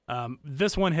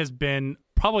 This one has been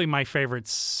probably my favorite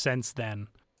since then.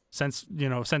 Since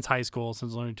high school,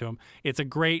 since learning to him.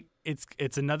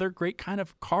 It's another great kind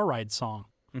of car ride song.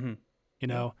 Mm-hmm. You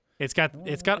know, it's got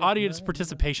audience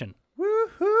participation.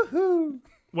 Woo-hoo-hoo.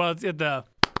 Well, it's the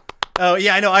Oh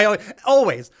yeah, I know. I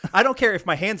always. I don't care if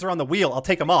my hands are on the wheel. I'll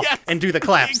take them off Yes. and do the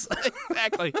claps.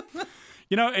 exactly.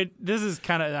 This is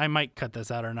kind of, I might cut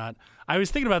this out or not. I was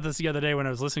thinking about this the other day when I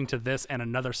was listening to this and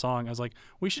another song. I was like,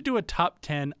 we should do a top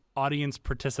 10 audience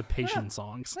participation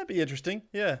songs. That'd be interesting.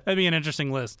 Yeah. That'd be an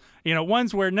interesting list.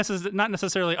 Ones where not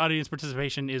necessarily audience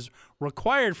participation is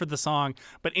required for the song,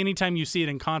 but anytime you see it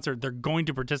in concert, they're going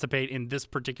to participate in this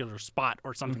particular spot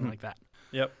or something like that.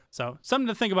 Yep. So something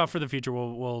to think about for the future.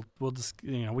 We'll just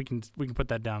we can put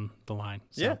that down the line.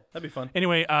 So. Yeah, that'd be fun.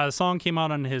 Anyway, the song came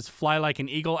out on his "Fly Like an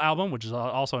Eagle" album, which is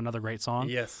also another great song.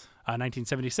 Yes.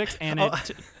 1976, and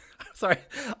Sorry,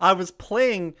 I was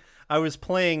playing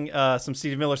some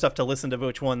Steve Miller stuff to listen to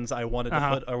which ones I wanted to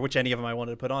put, or which any of them I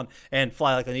wanted to put on, and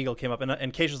 "Fly Like an Eagle" came up,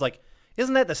 and Keisha was like,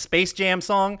 "Isn't that the Space Jam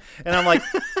song?" And I'm like,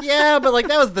 "Yeah, but like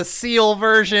that was the Seal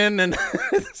version, and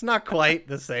it's not quite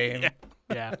the same."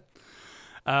 yeah.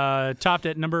 Topped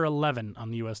at number 11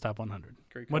 on the U.S. Top 100.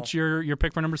 Great call. What's your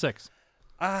pick for number 6?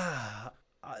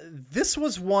 This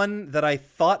was one that I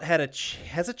thought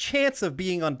has a chance of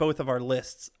being on both of our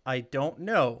lists. I don't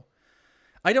know.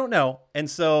 And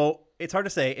so it's hard to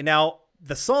say. And now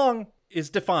the song is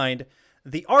defined.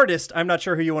 The artist, I'm not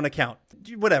sure who you want to count.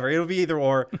 Whatever. It'll be either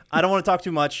or. I don't want to talk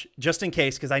too much just in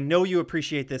case, because I know you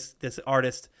appreciate this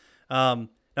artist. Now,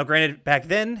 granted, back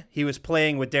then he was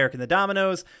playing with Derek and the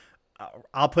Dominoes.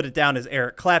 I'll put it down as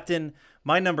Eric Clapton.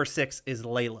 My number 6 is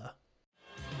Layla.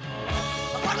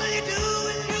 What do you do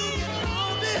when you get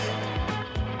lonely?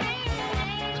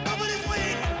 Nobody's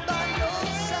waiting by your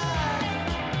side.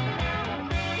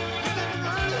 You've been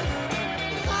running,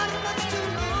 fighting much too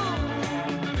long.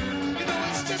 You know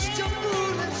it's just your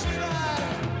foolish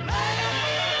stride.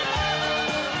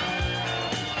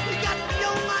 You got me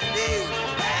on my knees.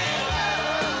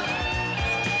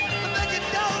 I beg you,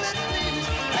 darling, please.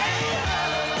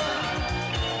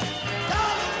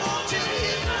 Darling, won't you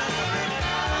hear my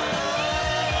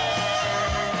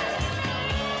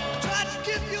try to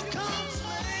give you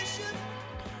consolation?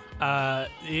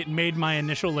 It made my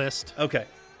initial list. Okay.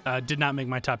 Did not make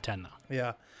my top 10, though.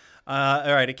 Yeah.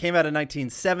 All right. It came out in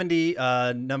 1970,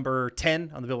 number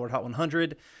 10 on the Billboard Hot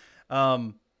 100.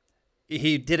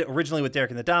 He did it originally with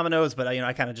Derek and the Dominoes, but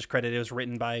I kind of just credit it was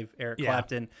written by Eric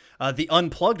Clapton. The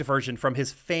unplugged version from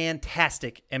his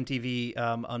fantastic MTV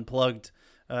Unplugged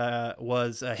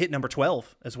was hit number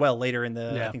 12 as well later in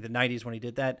the I think the 90s when he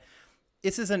did that.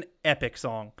 This is an epic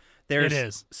song. There's It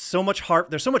is. so much heart.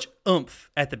 There's so much oomph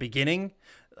at the beginning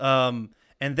And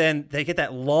then they get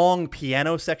that long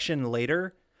piano section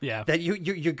later. Yeah. That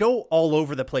you go all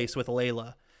over the place with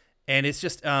Layla. And it's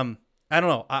just, I don't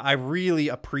know. I really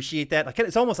appreciate that. Like,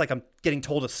 it's almost like I'm getting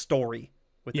told a story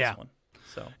with this one.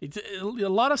 So it's a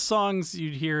lot of songs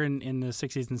you'd hear in the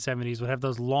 60s and 70s would have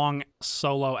those long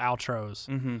solo outros.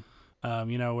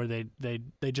 Where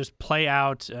they just play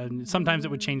out. And sometimes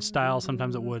it would change style,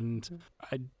 sometimes it wouldn't.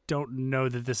 I don't know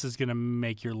that this is going to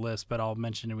make your list, but I'll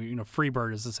mention it.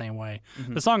 Freebird is the same way.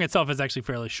 The song itself is actually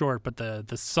fairly short, but the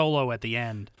solo at the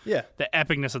end, the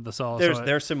epicness of the solo.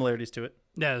 There's similarities to it.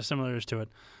 Yeah, there's similarities to it.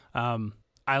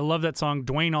 I love that song.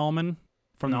 Dwayne Allman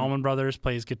from the Allman Brothers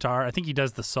plays guitar. I think he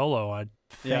does the solo. I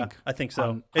think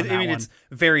so. It's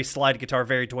very slide guitar,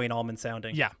 very Dwayne Allman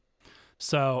sounding. Yeah.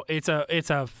 So it's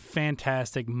a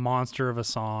fantastic monster of a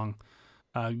song.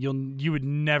 You would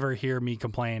never hear me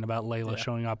complain about Layla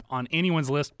showing up on anyone's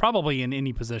list, probably in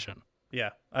any position. Yeah,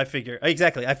 I figure.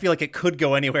 Exactly. I feel like it could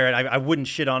go anywhere, and I wouldn't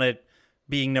shit on it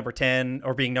being number 10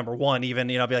 or being number 1 even.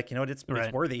 I'll be like, it's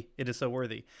worthy. It is so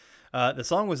worthy. The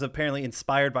song was apparently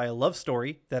inspired by a love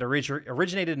story that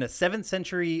originated in a 7th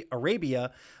century Arabia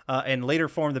and later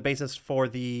formed the basis for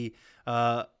the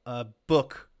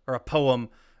book or a poem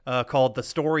called The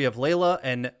Story of Layla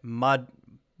and Majnun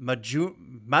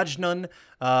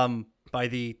by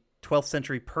the 12th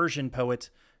century Persian poet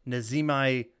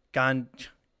Nazimi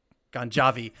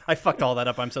Ganjavi. I fucked all that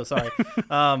up. I'm so sorry.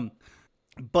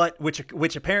 But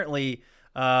which apparently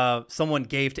someone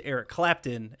gave to Eric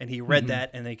Clapton, and he read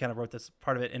that, and they kind of wrote this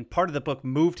part of it. And part of the book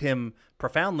moved him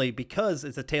profoundly because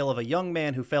it's a tale of a young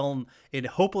man who fell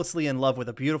hopelessly in love with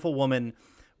a beautiful woman,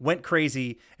 went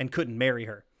crazy, and couldn't marry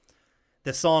her.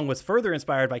 The song was further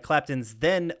inspired by Clapton's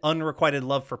then unrequited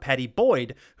love for Pattie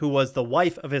Boyd, who was the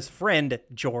wife of his friend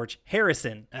George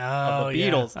Harrison of the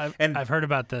Beatles. Yeah. I've heard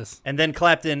about this. And then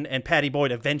Clapton and Pattie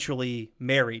Boyd eventually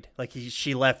married. Like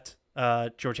she left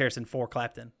George Harrison for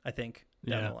Clapton, I think,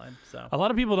 down the line. So a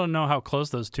lot of people don't know how close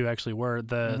those two actually were.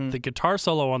 The guitar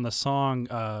solo on the song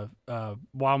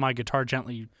 "While My Guitar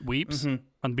Gently Weeps" on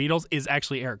the Beatles is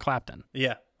actually Eric Clapton.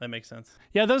 Yeah. That makes sense.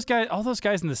 Yeah, all those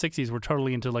guys in the 60s were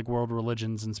totally into like world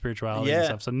religions and spirituality and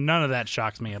stuff. So none of that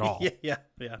shocks me at all. Yeah.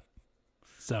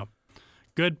 So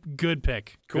good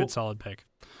pick. Cool. Good solid pick.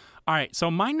 All right, so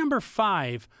my number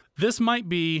 5, this might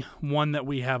be one that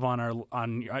we have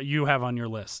you have on your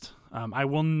list. I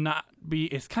will not be,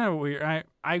 it's kind of weird.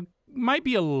 I might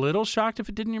be a little shocked if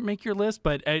it didn't make your list,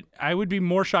 but I would be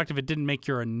more shocked if it didn't make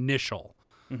your initial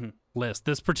list,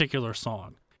 this particular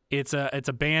song. It's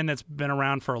a band that's been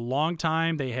around for a long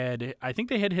time. I think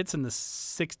they had hits in the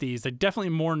 60s. They're definitely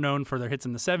more known for their hits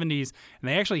in the 70s, and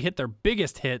they actually hit their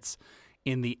biggest hits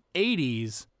in the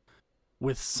 80s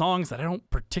with songs that I don't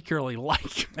particularly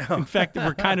like. In fact,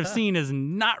 we're kind of seen as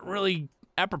not really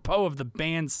apropos of the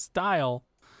band's style,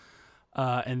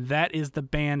 and that is the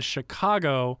band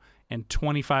Chicago and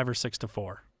 25 or 6 to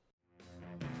 4.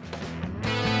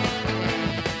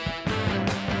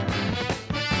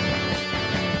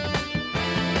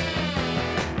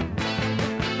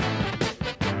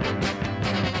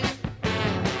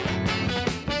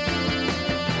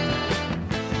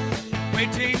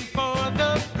 Waiting for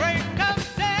the break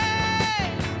of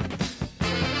day,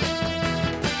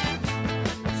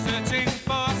 searching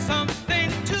for something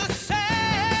to say,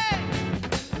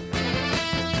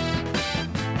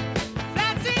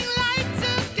 flashing lights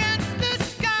against the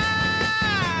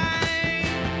sky,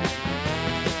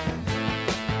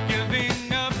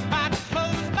 giving up, I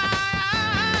close my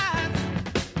eyes,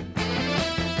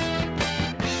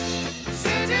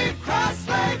 sitting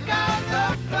cross-legged on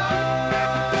the floor.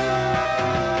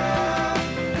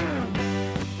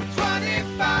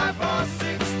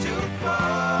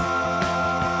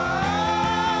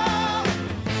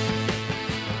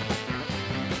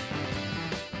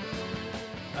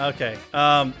 Okay.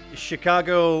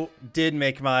 Chicago did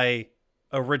make my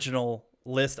original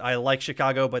list. I like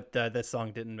Chicago, but this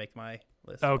song didn't make my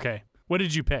list. Okay. What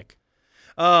did you pick?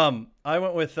 I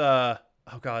went with oh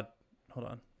God, hold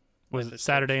on. Was it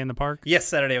Saturday in the Park? Yes,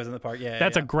 Saturday was in the Park. Yeah,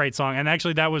 that's a great song, and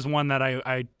actually that was one that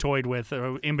I toyed with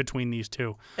in between these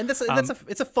two. And it's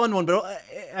a fun one, but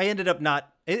I ended up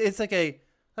not. It's like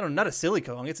not a silly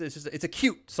song. It's a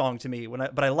cute song to me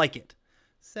but I like it.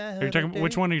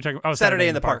 Which one are you talking about? Oh, Saturday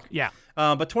in the Park. Yeah.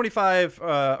 But 25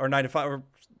 or 9 to 5 or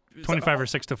 25 or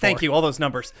 6 to 4. Thank you. All those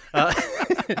numbers.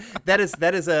 That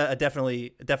is a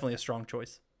definitely a strong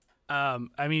choice.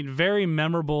 I mean, very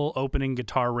memorable opening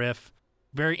guitar riff,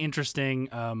 very interesting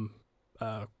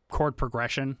chord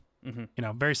progression.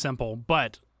 Very simple,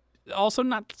 but also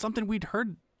not something we'd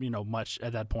heard much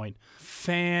at that point.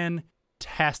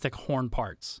 Fantastic horn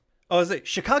parts. Oh, I was like,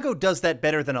 Chicago does that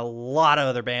better than a lot of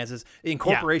other bands. Is the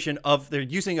incorporation of their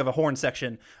using of a horn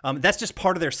section. That's just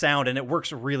part of their sound, and it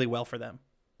works really well for them.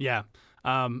 Yeah.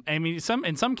 I mean,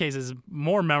 in some cases,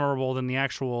 more memorable than the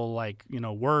actual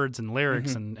words and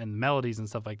lyrics and melodies and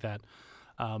stuff like that.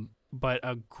 But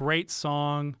a great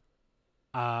song.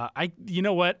 You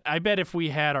know what? I bet if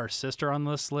we had our sister on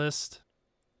this list,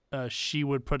 she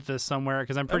would put this somewhere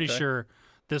because I'm pretty sure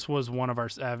this was one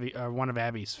of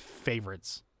Abby's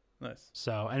favorites. Nice.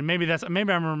 So, and maybe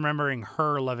I'm remembering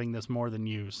her loving this more than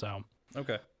you. So,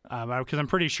 okay. Because I'm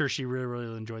pretty sure she really,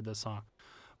 really enjoyed this song.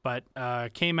 But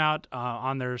came out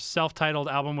on their self-titled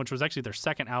album, which was actually their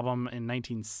second album in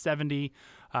 1970.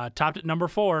 Topped at number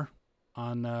 4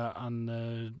 on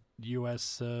the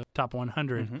U.S. Top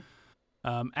 100.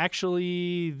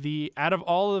 Actually, out of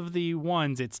all of the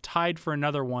ones, it's tied for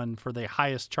another one for the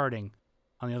highest charting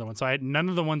on the other one. So none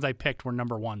of the ones I picked were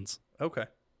number ones. Okay.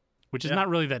 Which is not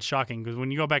really that shocking because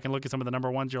when you go back and look at some of the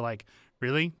number ones, you're like,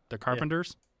 really? The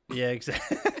Carpenters? Yeah,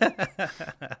 exactly.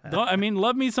 I mean,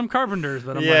 love me some Carpenters,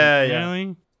 but I'm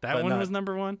really? That but one not. was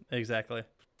number 1? Exactly.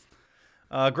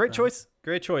 Great choice.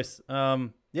 Great choice. I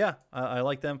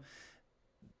like them.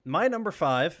 My number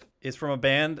 5 is from a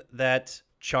band that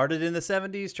charted in the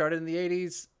 70s, charted in the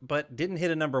 80s, but didn't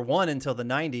hit a number 1 until the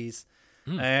 90s.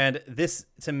 And this,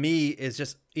 to me, is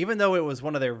just, even though it was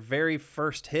one of their very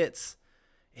first hits,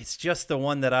 it's just the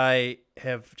one that I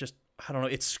have just, I don't know,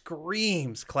 it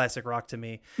screams classic rock to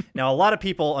me. Now, a lot of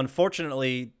people,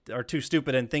 unfortunately, are too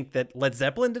stupid and think that Led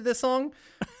Zeppelin did this song,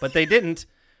 but they didn't.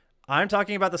 I'm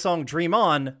talking about the song Dream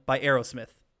On by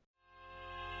Aerosmith.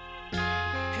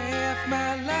 Half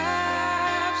my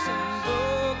life's in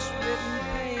books, written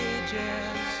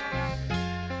pages.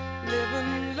 Live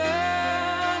and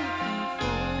learn from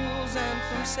fools and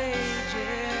from sages.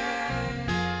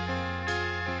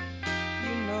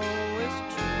 You know it's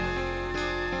true.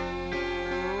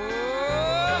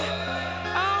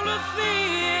 All the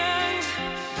things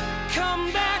come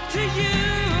back to you.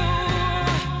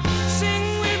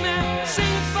 Sing with me,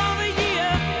 sing for the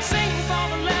year, sing for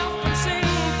the laugh and sing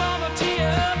for the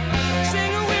tear.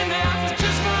 Sing with me,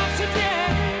 just for today.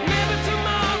 Maybe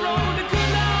tomorrow the good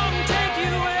Lord will take you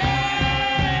away.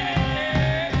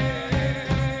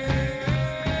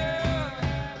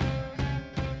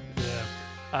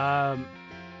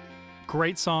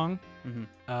 Great song.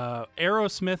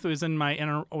 Aerosmith was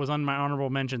on my honorable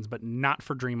mentions, but not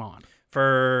for Dream On.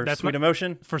 For Sweet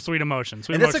Emotion? For Sweet Emotion.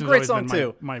 Sweet And that's a Emotion's great always song,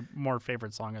 been too. My more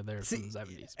favorite song of theirs from the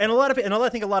 70s. And I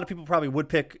think a lot of people probably would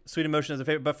pick Sweet Emotion as a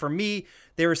favorite, but for me,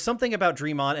 there is something about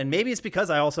Dream On, and maybe it's because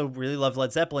I also really love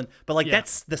Led Zeppelin, but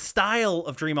that's the style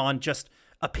of Dream On just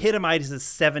epitomizes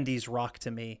 70s rock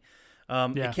to me.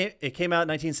 It came out in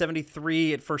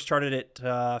 1973. It first charted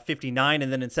at 59,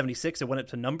 and then in 76 it went up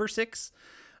to number 6.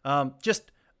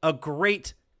 Just a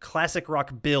great classic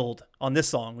rock build on this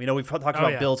song. We know we've talked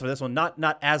about builds for this one,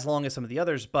 not as long as some of the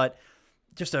others, but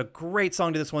just a great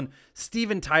song to this one.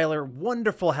 Steven Tyler,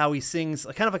 wonderful how he sings,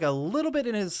 kind of like a little bit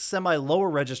in his semi-lower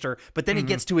register, but then he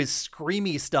gets to his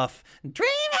screamy stuff. Dream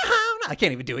on. I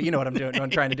can't even do it. You know what I'm doing. What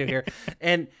I'm trying to do here.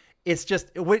 And it's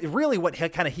just really what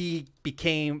kind of he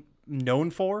became known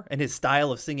for, and his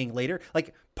style of singing later.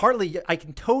 Like, partly, I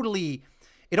can totally.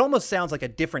 It almost sounds like a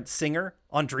different singer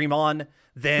on Dream On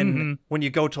than when you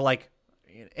go to like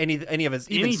any of his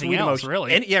even anything Sweet else, Emotion.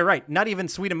 really. Yeah, right. Not even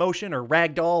Sweet Emotion or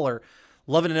Ragdoll or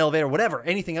Love in an Elevator, whatever.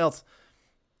 Anything else.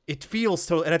 It feels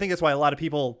totally, and I think that's why a lot of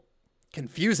people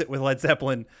confuse it with Led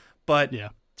Zeppelin. But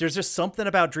there's just something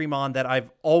about Dream On that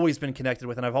I've always been connected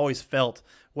with, and I've always felt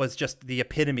was just the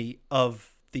epitome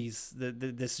of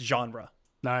this genre.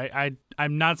 I'm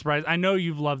not surprised. I know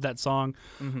you've loved that song.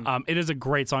 It is a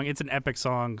great song. It's an epic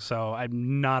song, so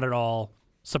I'm not at all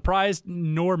surprised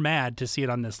nor mad to see it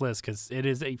on this list because it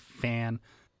is a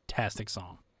fantastic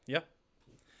song. Yeah.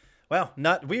 Well,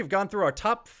 we've gone through our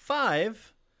top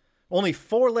 5, only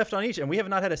 4 left on each, and we have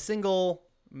not had a single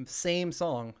same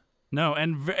song. No,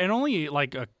 and only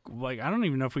like I don't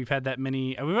even know if we've had that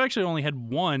many. We've actually only had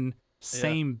one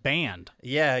same band.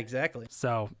 Yeah, exactly.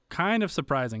 So kind of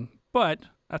surprising. But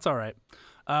that's all right.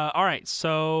 All right,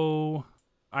 so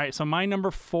my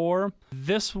number 4.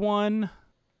 This one,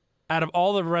 out of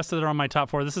all the rest that are on my top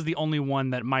 4, this is the only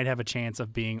one that might have a chance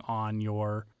of being on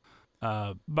your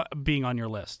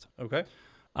list. Okay.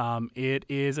 It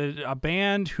is a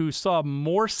band who saw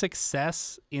more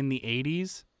success in the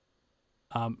 80s,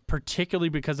 particularly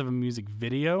because of a music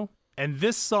video. And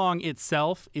this song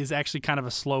itself is actually kind of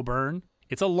a slow burn.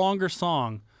 It's a longer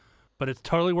song, but it's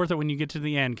totally worth it when you get to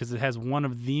the end because it has one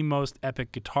of the most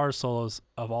epic guitar solos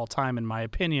of all time, in my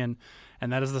opinion,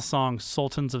 and that is the song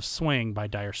Sultans of Swing by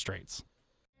Dire Straits.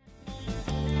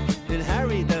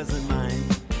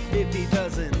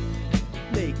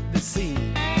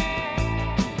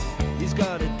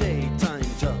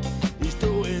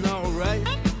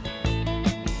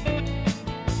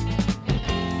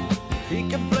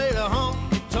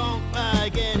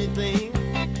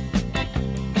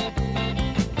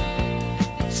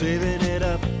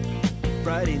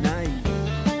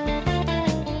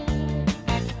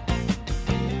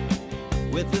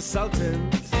 with the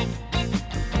Sultans,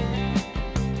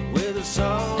 with the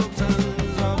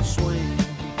Sultans of Swing.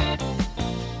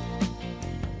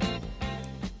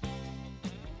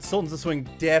 Sultans of Swing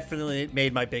definitely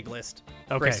made my big list.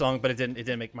 Okay. Great song, but it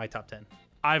didn't make my top 10.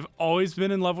 I've always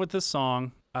been in love with this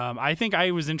song. I think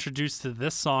I was introduced to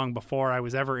this song before I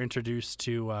was ever introduced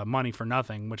to Money for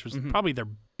Nothing, which was probably their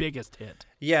biggest hit.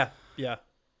 Yeah.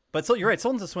 But so you're right.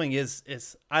 Sultans of Swing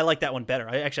is I like that one better.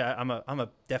 I'm a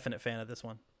definite fan of this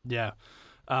one. Yeah.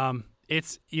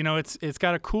 It's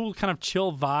got a cool kind of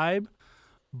chill vibe,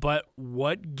 but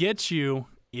what gets you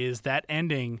is that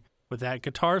ending with that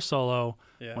guitar solo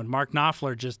when Mark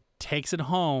Knopfler just takes it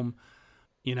home.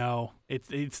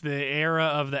 It's the era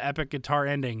of the epic guitar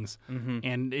endings,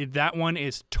 and that one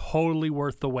is totally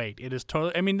worth the wait. It is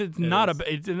totally. I mean,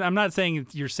 I'm not saying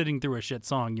you're sitting through a shit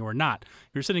song. You are not.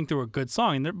 You're sitting through a good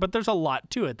song, but there's a lot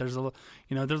to it. There's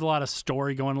there's a lot of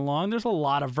story going along. There's a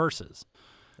lot of verses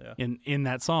in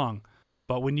that song.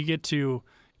 But when you get to,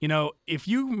 if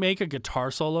you make a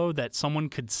guitar solo that someone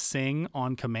could sing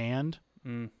on command,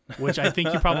 which I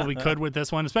think you probably could with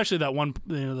this one, especially that one,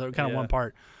 the kind of one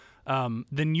part.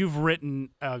 Then you've written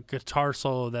a guitar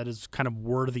solo that is kind of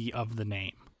worthy of the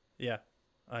name. Yeah,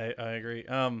 I agree.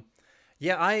 I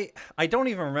don't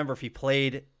even remember if he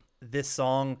played this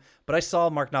song, but I saw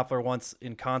Mark Knopfler once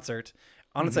in concert.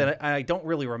 Honestly, I don't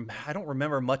really I don't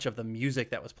remember much of the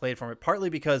music that was played from it, partly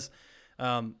because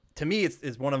to me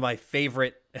it's one of my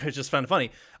favorite. It's just kind of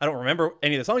funny. I don't remember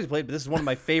any of the songs he played, but this is one of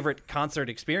my favorite concert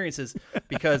experiences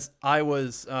because I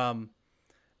was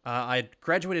I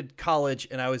graduated college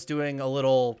and I was doing a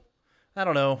little,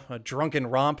 a drunken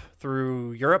romp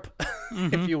through Europe,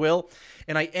 if you will.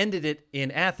 And I ended it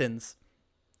in Athens.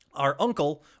 Our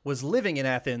uncle was living in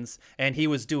Athens and he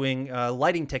was doing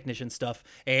lighting technician stuff.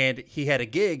 And he had a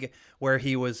gig where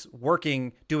he was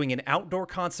doing an outdoor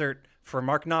concert for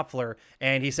Mark Knopfler.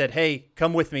 And he said, "Hey,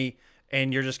 come with me.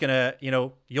 And you're just going to,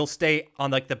 you'll stay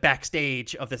on like the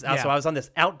backstage of this." So I was on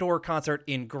this outdoor concert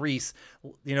in Greece,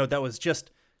 that was just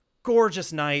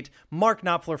gorgeous night. Mark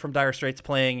Knopfler from Dire Straits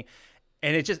playing,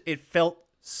 and it felt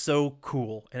so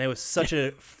cool, and it was such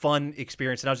a fun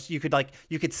experience. And you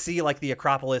could see like the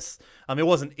Acropolis. It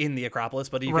wasn't in the Acropolis,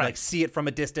 but you could like see it from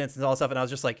a distance and all that stuff. And I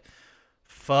was just like,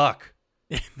 "Fuck,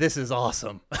 this is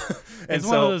awesome." It's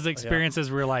one of those experiences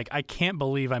where you're like, I can't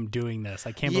believe I'm doing this.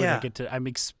 I can't believe I'm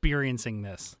experiencing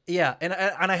this. Yeah, and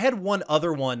I had one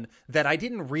other one that I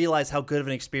didn't realize how good of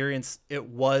an experience it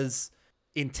was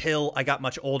until I got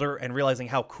much older and realizing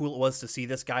how cool it was to see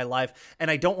this guy live.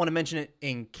 And I don't want to mention it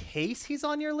in case he's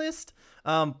on your list,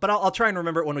 but I'll try and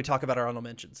remember it when we talk about our honorable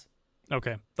mentions.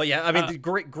 Okay. But yeah, I mean,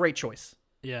 great choice.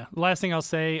 Yeah. The last thing I'll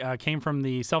say came from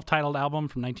the self-titled album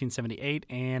from 1978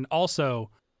 and also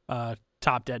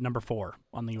topped at number 4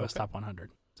 on the U.S. Top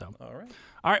 100. So. All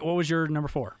right. What was your number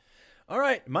 4? All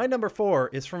right. My number 4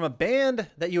 is from a band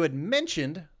that you had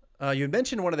mentioned. You had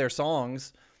mentioned one of their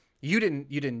songs. You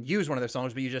didn't use one of their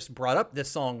songs, but you just brought up this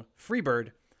song,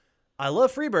 Freebird. I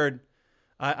love Freebird.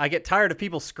 I get tired of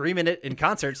people screaming it in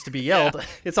concerts to be yelled.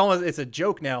 It's a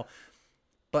joke now.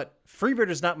 But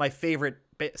Freebird is not my favorite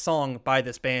song by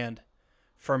this band.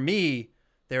 For me,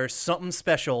 there's something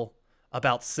special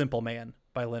about Simple Man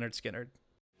by Lynyrd Skynyrd.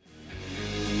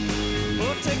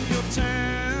 Oh, take your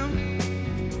time.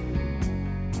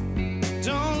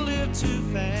 Don't live too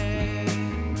fast.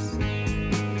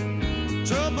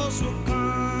 Troubles will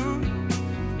come,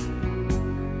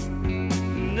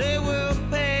 they will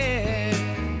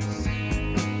pass.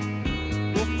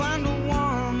 We'll find a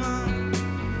woman,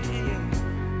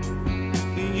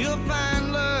 and you'll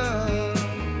find love.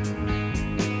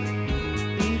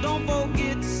 And don't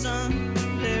forget, son,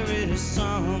 there is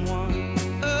someone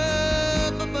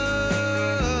up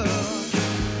above.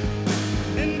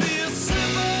 And be a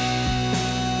simple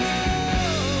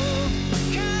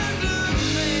kind of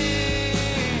man.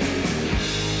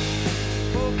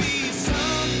 Or be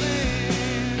something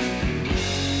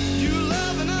you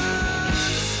love and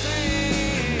understand.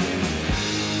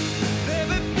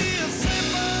 Baby, be a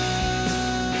simple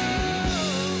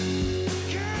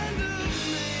kind of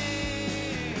man.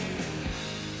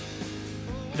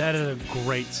 That is a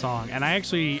great song. And I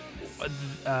actually,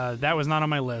 that was not on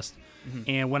my list.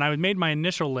 And when I made my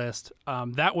initial list,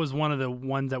 that was one of the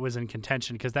ones that was in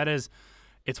contention because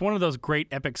it's one of those great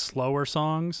epic slower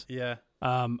songs. Yeah.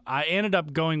 I ended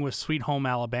up going with Sweet Home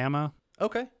Alabama.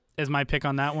 Okay. As my pick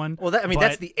on that one. Well,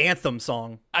 that's the anthem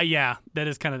song. Yeah, that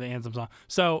is kind of the anthem song.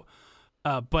 So,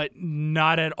 but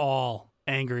not at all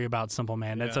angry about Simple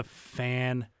Man. That's a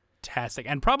fantastic.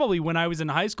 And probably when I was in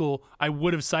high school, I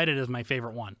would have cited it as my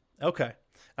favorite one. Okay.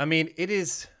 I mean, it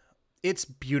is It's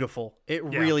beautiful. It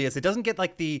really is. It doesn't get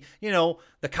like the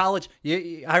college.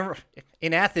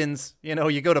 In Athens,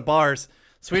 you go to bars.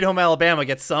 Sweet Home Alabama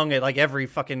gets sung at like every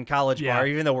fucking college bar,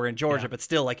 even though we're in Georgia, but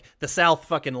still, like, the South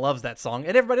fucking loves that song,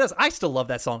 and everybody does. I still love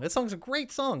that song. That song's a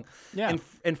great song. Yeah.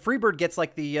 And Freebird gets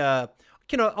like the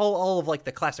all of like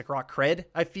the classic rock cred,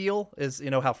 I feel, is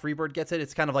how Freebird gets it.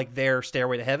 It's kind of like their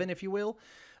Stairway to Heaven, if you will.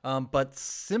 But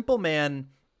Simple Man,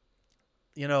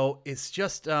 it's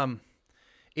just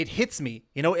it hits me.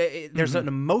 There's an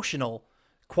emotional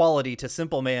quality to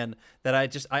Simple Man that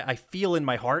I feel in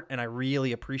my heart and I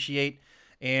really appreciate.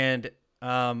 And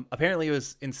apparently it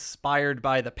was inspired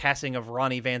by the passing of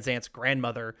Ronnie Van Zant's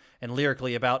grandmother, and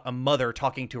lyrically about a mother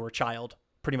talking to her child,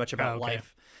 pretty much about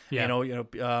life. Yeah.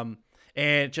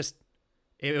 And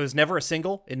it was never a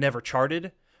single. It never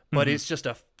charted, but it's just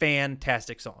a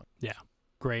fantastic song. Yeah.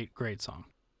 Great song.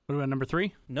 What about number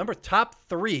 3? Top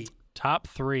three. Top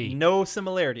 3. No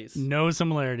similarities.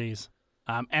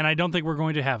 And I don't think we're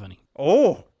going to have any.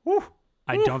 Oh.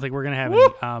 I don't think we're going to have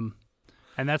any.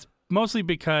 And that's mostly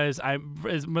because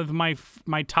with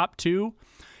my top 2,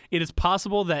 it is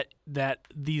possible that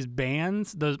these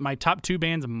bands, my top 2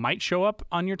 bands, might show up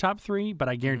on your top 3, but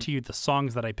I guarantee you the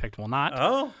songs that I picked will not.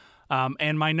 Oh.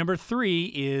 And my number 3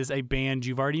 is a band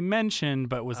you've already mentioned,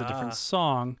 but was a different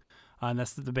song. And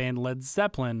that's the band Led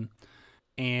Zeppelin.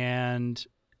 And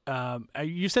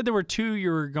you said there were 2 you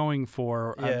were going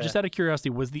for. Just out of curiosity,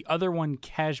 was the other one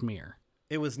Kashmir?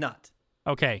 It was not.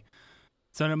 Okay.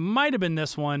 So it might have been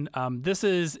this one. This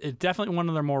is definitely one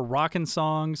of their more rockin'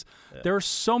 songs. Yeah. There are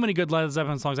so many good Led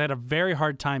Zeppelin songs. I had a very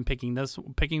hard time picking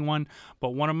one,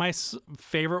 but one of my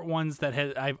favorite ones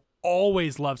that I've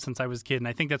always loved since I was a kid, and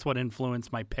I think that's what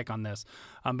influenced my pick on this,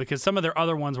 because some of their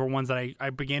other ones were ones that I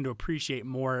began to appreciate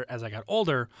more as I got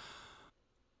older.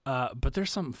 But there's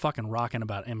something fucking rockin'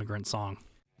 about Immigrant Song.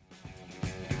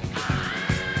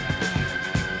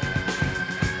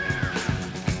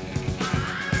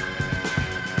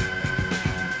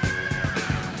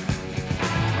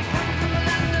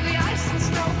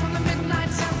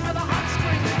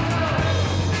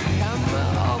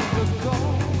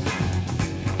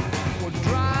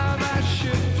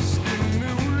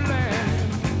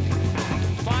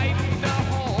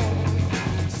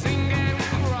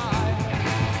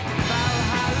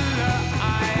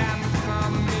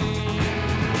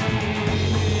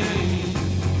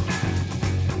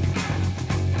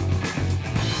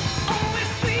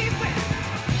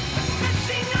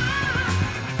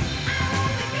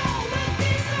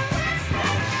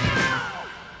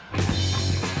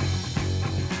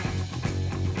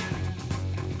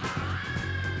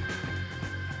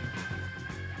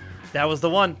 That was the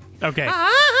one. Okay.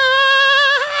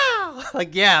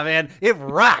 Like, yeah, man, it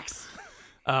rocks.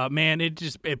 Man,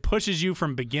 it pushes you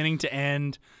from beginning to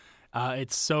end.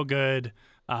 It's so good.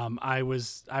 I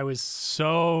was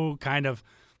so kind of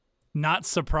not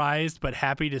surprised, but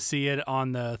happy to see it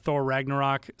on the Thor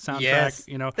Ragnarok soundtrack. Yes,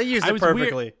 they used it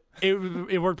perfectly.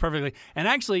 It worked perfectly, and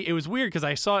actually, it was weird because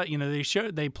I saw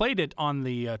it. They played it on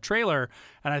the trailer,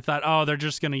 and I thought, oh, they're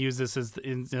just going to use this as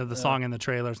the song in the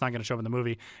trailer. It's not going to show up in the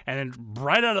movie. And then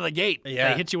right out of the gate,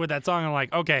 they hit you with that song. I'm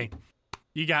like, okay,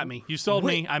 you got me. You sold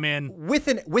me. I'm in. With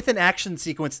an action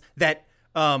sequence that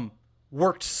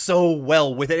worked so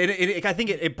well with it. I think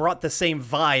it brought the same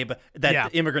vibe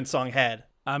that the Immigrant Song had.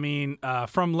 I mean,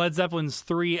 from Led Zeppelin's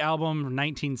 3 album,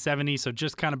 1970, so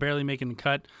just kind of barely making the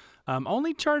cut.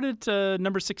 Only charted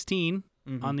number 16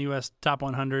 on the U.S. Top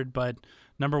 100, but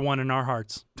number 1 in our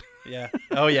hearts. Yeah.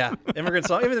 Oh, yeah. Immigrant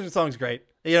Song's great.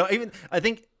 Even I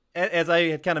think, as I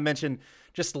had kind of mentioned,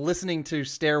 just listening to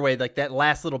Stairway, like that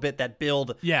last little bit, that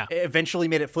build, eventually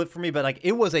made it flip for me. But like,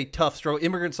 it was a tough stroke.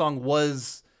 Immigrant Song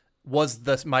was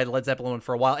my Led Zeppelin one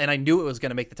for a while, and I knew it was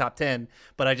going to make the top 10,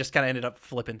 but I just kind of ended up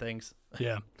flipping things.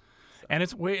 Yeah. And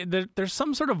it's there's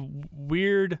some sort of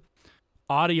weird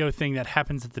audio thing that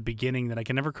happens at the beginning that I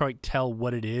can never quite tell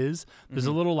what it is. There's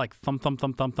a little like thump, thump,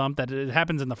 thump, thump, thump that it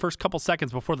happens in the first couple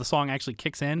seconds before the song actually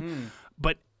kicks in.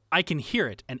 But I can hear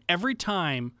it. And every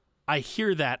time I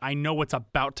hear that, I know what's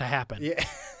about to happen. Yeah.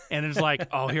 And it's like,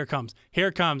 oh, here it comes.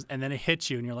 And then it hits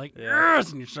you and you're like,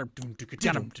 yes! And you start.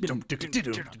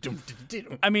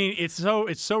 I mean, it's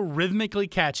so rhythmically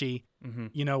catchy.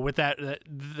 With that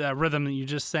rhythm that you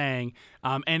just sang,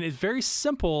 and it's very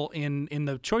simple in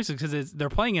the choices because they're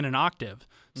playing in an octave.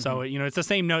 So it's the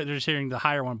same note. They're just hearing the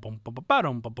higher one, boom, boom,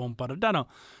 boom, boom, boom,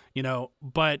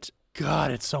 But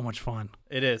God, it's so much fun.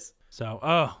 It is. So,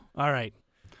 all right.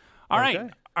 Right.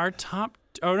 Our top.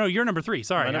 Oh no, you're number 3.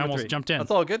 Sorry, I almost jumped in.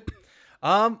 That's all good.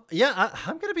 I'm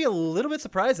gonna be a little bit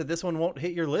surprised that this one won't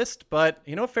hit your list, but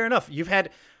fair enough. You've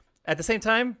had, at the same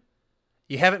time,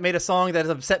 you haven't made a song that has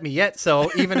upset me yet.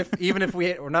 So even if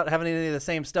we're not having any of the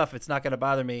same stuff, it's not going to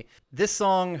bother me. This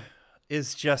song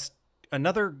is just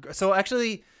another. So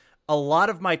actually, a lot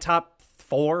of my top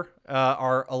 4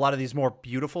 are a lot of these more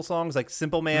beautiful songs. Like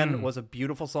Simple Man was a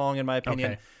beautiful song in my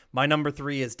opinion. Okay. My number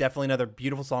 3 is definitely another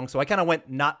beautiful song. So I kind of went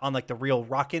not on like the real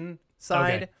rockin'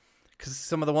 side, because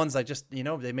some of the ones I just,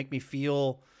 they make me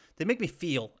feel,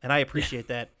 and I appreciate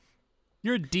that.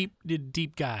 You're a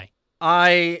deep guy.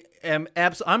 I am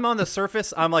I'm on the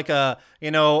surface. I'm like a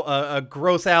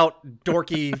gross out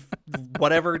dorky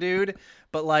whatever dude,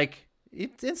 but like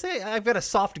it's I've got a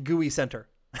soft gooey center.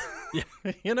 Yeah.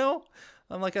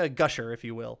 I'm like a gusher, if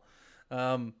you will.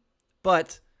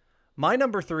 But my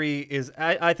number 3 is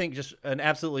I think just an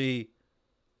absolutely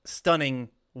stunning,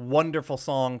 wonderful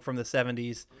song from the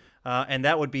 70s, and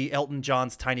that would be Elton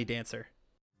John's Tiny Dancer.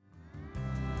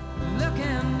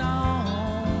 Looking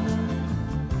on,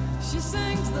 she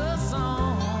sings the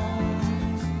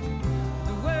songs,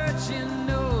 the words she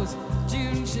knows,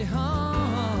 June she hums.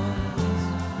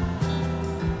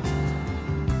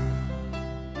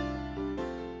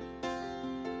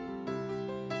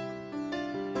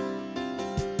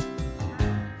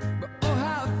 But oh,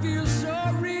 how it feels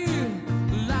so real,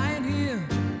 lying here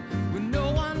with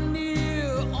no one near,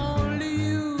 only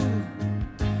you,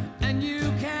 and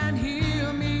you can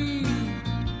hear me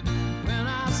when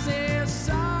I say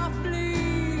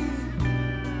softly,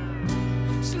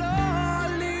 slowly.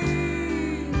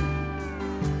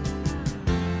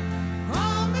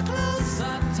 Hold me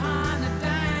closer, tiny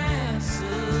dancer.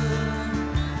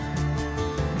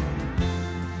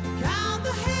 Count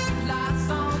the headlights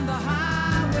on the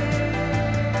highway.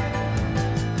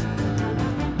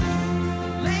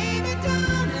 Lay me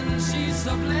down in sheets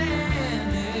of linen.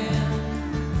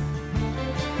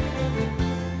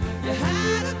 You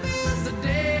had a busy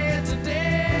day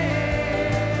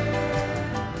today.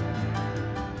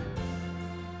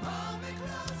 Hold me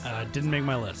closer. Didn't make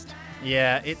my list.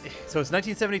 Yeah, so it's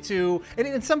 1972,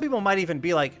 and some people might even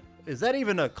be like, "Is that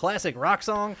even a classic rock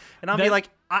song?" And I'll be That- like,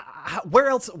 "Where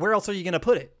else are you gonna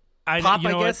put it? Pop, you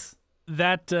know I guess." What?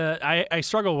 That I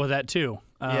struggle with that too.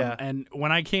 Yeah. And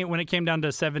when it came down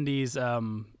to 70s,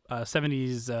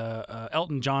 70s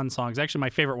Elton John songs, actually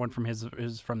my favorite one from his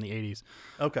is from the 80s.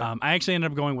 Okay. I actually ended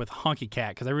up going with Honky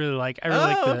Cat because I really like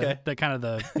okay. the kind of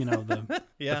the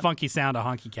Yeah. the funky sound of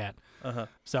Honky Cat.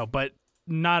 So, but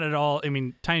not at all. I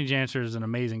mean, Tiny Dancer is an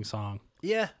amazing song.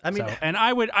 Yeah, I mean, So, and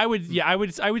I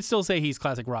would still say he's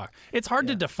classic rock. It's hard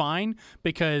to define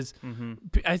because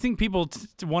I think people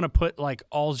want to put like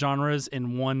all genres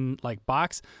in one like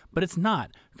box, but it's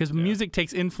not, because music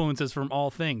takes influences from all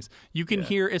things. You can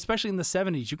hear, especially in the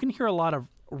 70s, you can hear a lot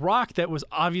of rock that was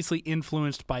obviously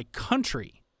influenced by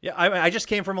country. yeah, I just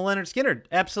came from a Leonard Skinner.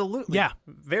 Absolutely. Yeah.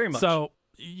 Very much. So,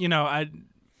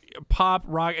 pop,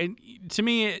 rock, and to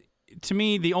me,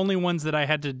 the only ones that I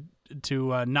had to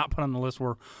not put on the list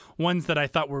were ones that I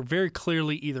thought were very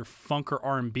clearly either funk or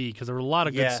R&B, because there were a lot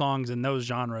of good songs in those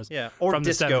genres. yeah, or from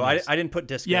disco. The 70s. I didn't put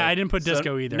disco. Yeah, I didn't put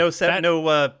disco either. No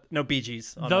Bee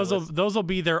Gees. On those my will list. those will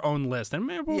be their own list, and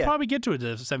we'll Yeah. probably get to a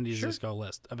 70s disco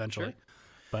list eventually. Sure.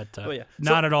 But yeah.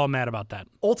 not at all mad about that.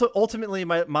 Ultimately,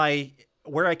 my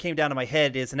where I came down to my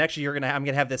head is, and actually I'm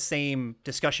gonna have this same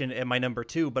discussion at my number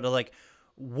 2, but like,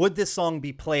 would this song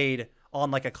be played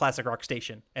on like a classic rock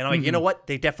station? And I'm like, you know what?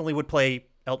 They definitely would play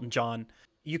Elton John.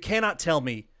 You cannot tell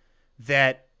me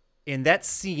that in that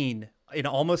scene in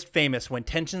Almost Famous, when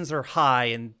tensions are high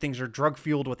and things are drug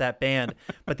fueled with that band,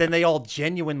 but then they all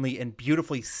genuinely and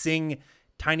beautifully sing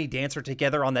Tiny Dancer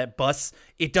together on that bus,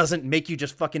 it doesn't make you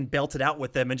just fucking belt it out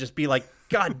with them and just be like,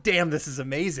 God damn, this is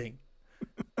amazing.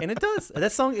 And it does.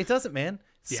 That song, it doesn't, man.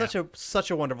 Such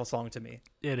a wonderful song to me.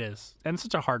 It is, and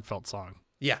such a heartfelt song.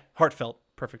 Yeah, heartfelt.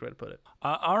 Perfect way to put it.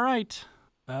 All right,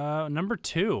 number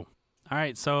 2. All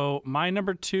right, so my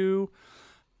number 2.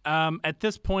 At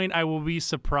this point, I will be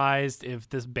surprised if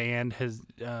this band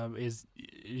is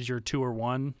your 2 or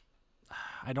 1.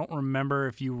 I don't remember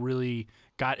if you really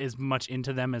got as much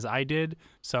into them as I did,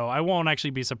 so I won't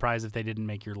actually be surprised if they didn't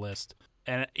make your list.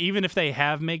 And even if they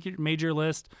have made your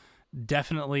list,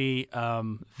 definitely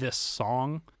this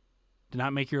song did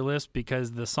not make your list,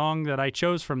 because the song that I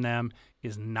chose from them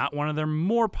is not one of their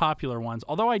more popular ones,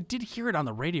 although I did hear it on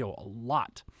the radio a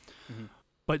lot.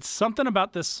 But something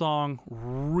about this song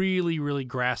really, really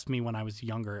grasped me when I was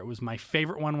younger. It was my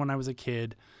favorite one when I was a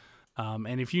kid.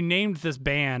 And if you named this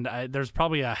band, there's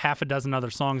probably a half a dozen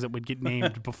other songs that would get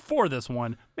named before this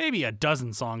one, maybe a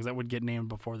dozen songs that would get named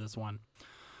before this one.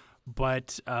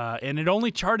 But and it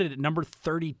only charted at number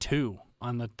 32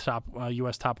 on the top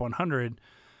U.S. Top 100.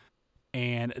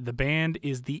 And the band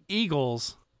is the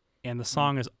Eagles and the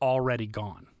song is already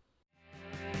gone.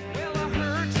 Well, I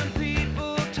heard some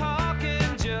people talking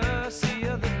just the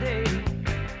other day,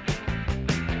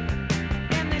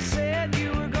 and they said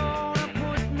you were gonna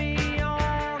put me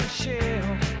on a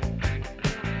shelf.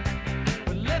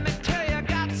 But let me tell you, I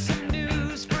got some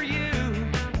news for you,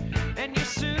 and you'll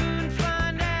soon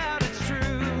find out it's true.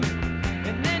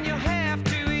 And then you'll have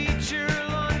to eat your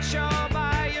lunch all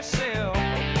by yourself.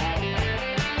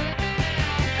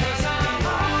 'Cause I'm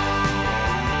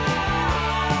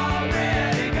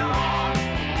already gone,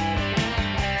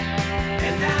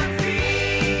 and I'm feeling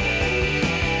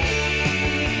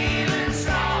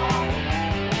strong.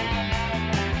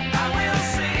 I will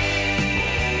sing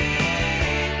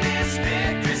this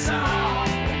victory song.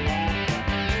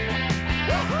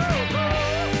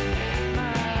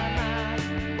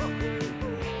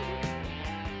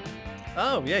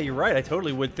 Oh yeah, you're right. I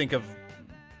totally would think of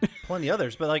plenty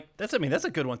others, but like that's a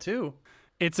good one too.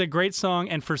 It's a great song,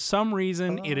 and for some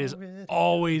reason, it has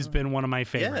always been one of my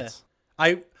favorites.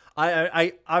 Yeah.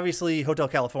 I obviously Hotel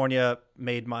California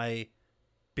made my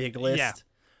big list. Yeah.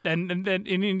 And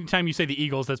anytime you say the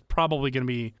Eagles, that's probably going to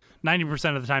be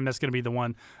 90% of the time. That's going to be the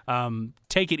one.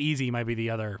 Take It Easy might be the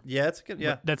other. Yeah, it's good.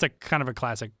 Yeah, That's a kind of a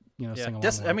classic, yeah. sing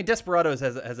along. Desperados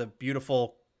has a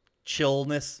beautiful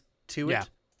chillness to it.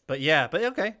 Yeah. But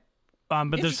okay.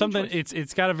 But there's something. choice.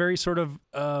 It's got a very sort of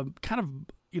kind of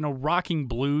rocking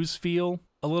blues feel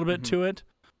a little bit to it.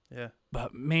 Yeah.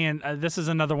 But man, this is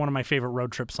another one of my favorite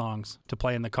road trip songs to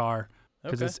play in the car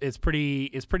because Okay. it's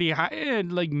pretty high,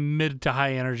 like mid to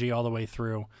high energy all the way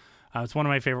through. It's one of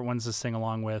my favorite ones to sing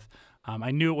along with.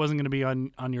 I knew it wasn't going to be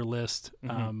on your list,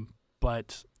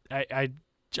 but I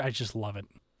just love it.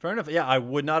 Fair enough. Yeah, I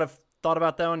would not have thought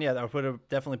about that one. Yeah, I would have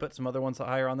definitely put some other ones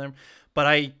higher on there. But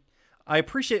I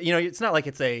appreciate, it's not like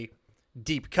it's a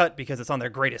deep cut because it's on their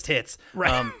greatest hits.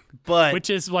 Right. But Which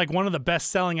is like one of the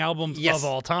best-selling albums Yes. of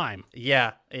all time.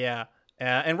 yeah.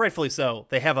 And rightfully so.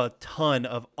 They have a ton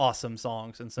of awesome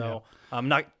songs, and so I'm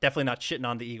definitely not shitting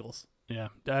on the Eagles. Yeah.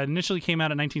 Initially came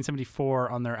out in 1974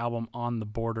 on their album On the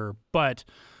Border, but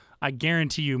I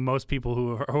guarantee you most people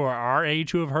who are our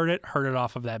age who have heard it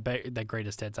off of that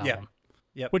greatest hits album.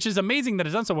 Yep. Which is amazing that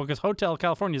it's done so well because Hotel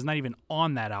California is not even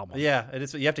on that album. Yeah, it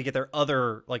is. You have to get their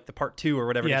other, like the part 2 or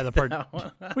whatever. Yeah, to the get part, that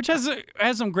one. which has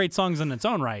some great songs in its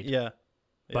own right. Yeah.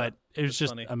 But it was that's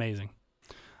just funny. amazing.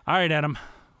 All right, Adam,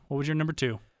 what was your number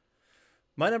 2?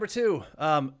 My number 2,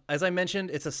 as I mentioned,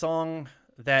 it's a song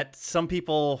that some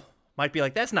people might be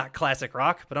like, that's not classic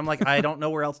rock, but I'm like, I don't know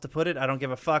where else to put it. I don't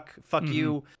give a fuck. Fuck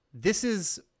you. This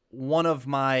is one of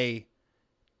my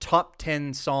top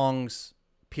 10 songs,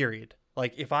 period.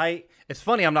 Like it's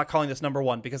funny I'm not calling this number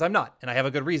 1 because I'm not, and I have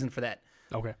a good reason for that.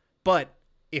 Okay. But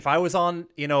if I was on,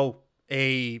 you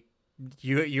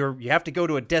have to go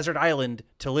to a desert island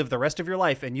to live the rest of your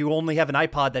life, and you only have an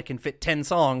iPod that can fit 10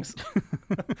 songs,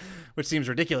 which seems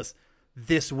ridiculous.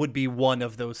 This would be one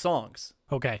of those songs.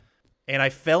 Okay. And I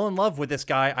fell in love with this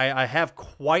guy. I have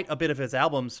quite a bit of his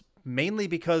albums, mainly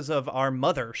because of our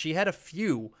mother. She had a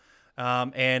few,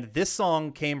 and this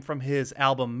song came from his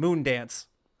album Moondance,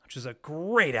 which is a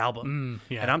great album.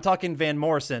 Yeah. And I'm talking Van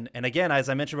Morrison. And again, as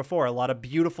I mentioned before, a lot of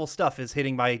beautiful stuff is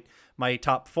hitting my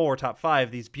top 4, top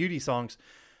 5, these beauty songs.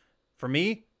 For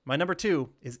me, my number 2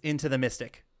 is Into the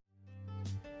Mystic.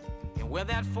 And where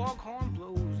that foghorn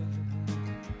blows,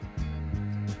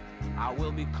 I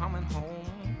will be coming home.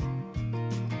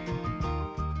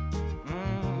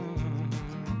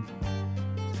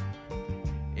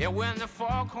 Yeah, when the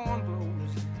foghorn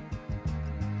blows,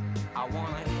 I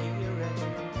wanna hear it.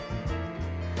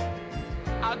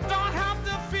 I don't have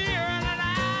to fear it, and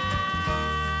I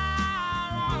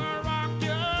wanna rock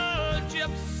your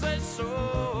gypsy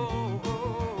soul,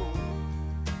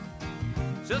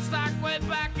 just like way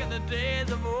back in the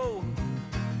days of old.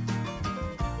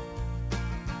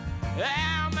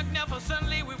 Yeah,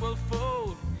 magnificently we will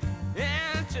fold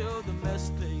into the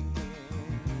mystic.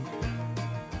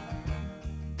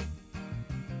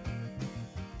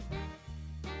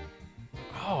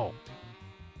 Oh,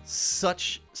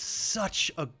 Such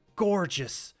a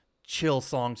gorgeous, chill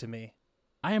song to me.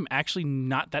 I am actually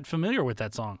not that familiar with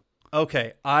that song.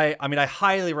 Okay, I mean, I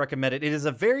highly recommend it. It is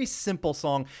a very simple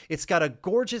song. It's got a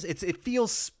gorgeous. It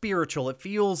feels spiritual. It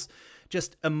feels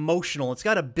just emotional. It's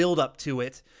got a build up to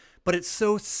it, but it's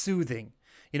so soothing.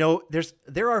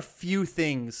 There are few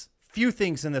things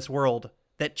in this world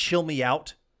that chill me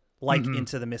out like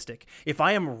Into the Mystic. If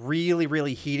I am really,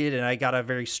 really heated and I got a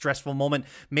very stressful moment,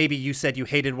 maybe you said you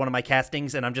hated one of my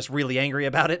castings and I'm just really angry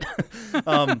about it.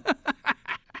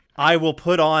 I will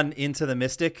put on Into the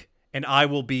Mystic and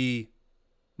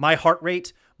my heart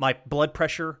rate, my blood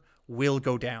pressure will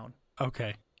go down.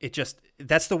 Okay.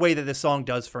 That's the way that this song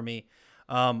does for me.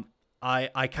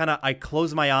 I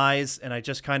close my eyes and I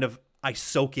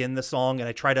soak in the song, and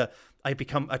I try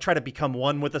to become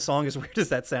one with the song, as weird as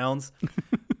that sounds.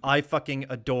 I fucking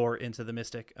adore Into the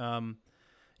Mystic.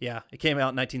 Yeah, it came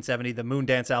out in 1970, the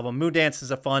Moondance album. Moondance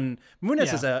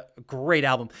is a great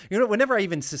album. You know, whenever I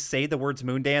even just say the words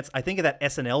Moondance, I think of that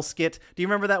SNL skit. Do you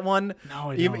remember that one? No,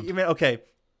 I don't. Okay.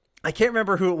 I can't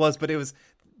remember who it was, but it was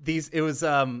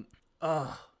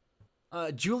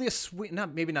Julia Sweeney,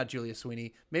 maybe not Julia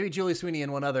Sweeney, maybe Julia Sweeney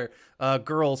and one other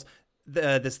girls,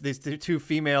 these two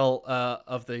female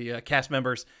of the cast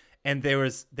members, and they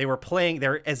were playing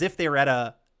there as if they were at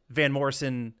a Van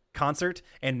Morrison concert,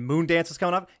 and Moondance was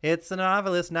coming up. It's a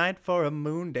marvelous night for a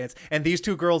Moondance, and these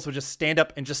two girls would just stand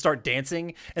up and just start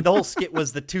dancing, and the whole skit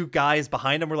was the two guys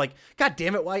behind them were like, God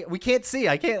damn it, why we can't see?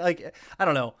 I can't, like, I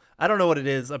don't know what it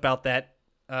is about that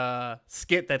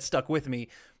skit that stuck with me,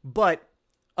 but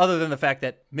other than the fact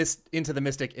that Into the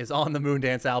Mystic is on the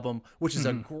Moondance album, which is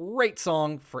a great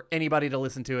song for anybody to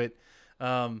listen to it.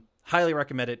 Highly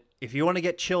recommend it. If you want to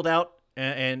get chilled out,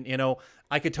 and you know,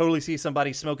 I could totally see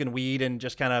somebody smoking weed and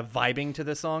just kind of vibing to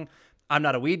this song. I'm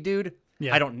not a weed dude.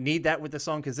 Yeah. I don't need that with this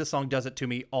song because this song does it to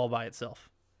me all by itself.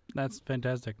 That's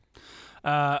fantastic.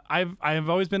 I've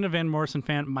always been a Van Morrison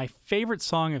fan. My favorite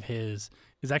song of his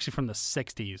is actually from the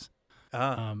 60s.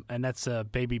 And that's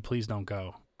Baby Please Don't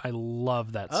Go. I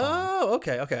love that song. Oh,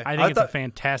 okay. I think it's a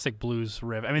fantastic blues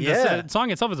riff. I mean, the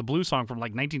song itself is a blues song from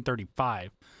like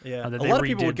 1935. Yeah, that a lot of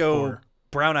people would go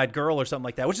Brown Eyed Girl or something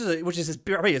like that, which is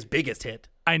probably his biggest hit.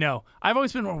 I know. I've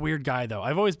always been a weird guy, though.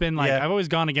 I've always been like, I've always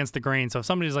gone against the grain. So if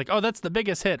somebody's like, oh, that's the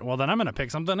biggest hit, well, then I'm going to pick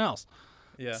something else.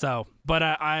 Yeah. So, but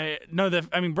I know that,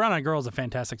 I mean, Brown Eyed Girl is a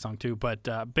fantastic song too, but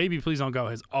Baby Please Don't Go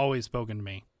has always spoken to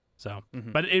me. So,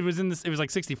 but it was it was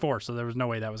like 64, so there was no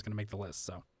way that was going to make the list.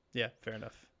 So, yeah, fair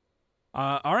enough.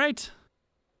 All right.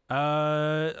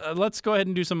 Let's go ahead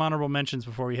and do some honorable mentions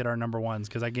before we hit our number ones,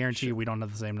 because I guarantee you we don't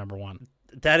have the same number one.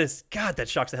 That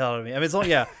shocks the hell out of me. I mean, as long,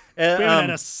 yeah. We haven't had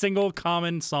a single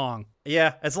common song.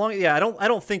 Yeah, I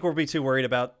don't think we'll be too worried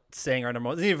about saying our number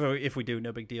one. Even if we do,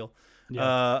 no big deal.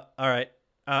 Yeah. All right.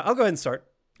 I'll go ahead and start.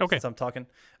 Okay. Since I'm talking.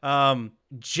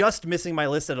 Just missing my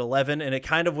list at 11, and it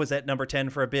kind of was at number 10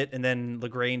 for a bit, and then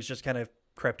LaGrange just kind of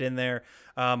crept in there.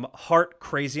 Heart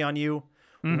Crazy on You.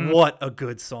 Mm-hmm. What a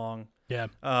good song. Yeah.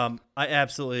 I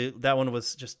absolutely, that one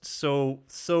was just so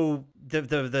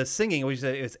the singing, we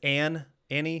said it was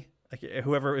Annie, like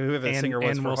whoever the singer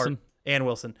was Ann for Wilson. Heart. Ann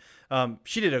Wilson.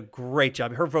 She did a great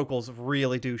job. Her vocals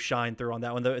really do shine through on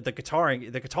that one. The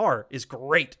guitar is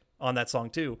great on that song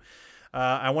too.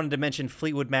 I wanted to mention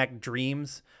Fleetwood Mac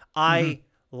Dreams. I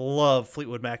love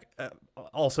Fleetwood Mac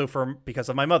also because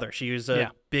of my mother. She was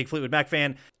a big Fleetwood Mac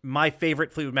fan. My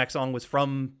favorite Fleetwood Mac song was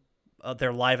from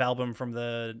their live album from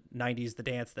the 90s, The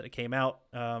Dance, that it came out.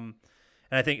 And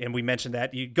I think, and we mentioned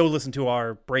that, you go listen to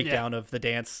our breakdown of The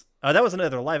Dance. That was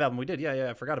another live album we did. Yeah,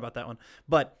 I forgot about that one.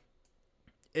 But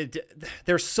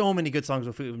there's so many good songs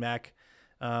with Fleetwood Mac.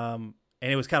 And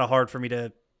it was kind of hard for me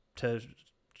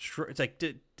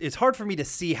it's hard for me to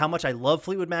see how much I love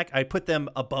Fleetwood Mac. I put them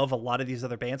above a lot of these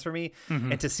other bands for me.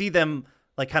 And to see them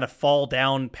like kind of fall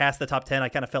down past the top 10, I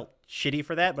kind of felt shitty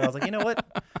for that, but I was like, you know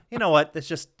what? That's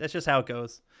just how it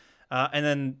goes. And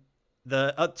then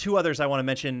the two others I want to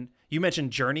mention, you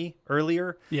mentioned Journey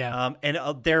earlier. Yeah. And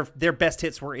their best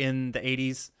hits were in the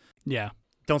 80s. Yeah.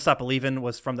 Don't Stop Believin'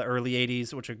 was from the early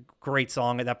 80s, which is a great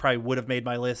song, and that probably would have made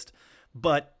my list.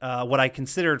 But what I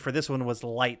considered for this one was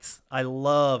Lights. I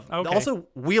love also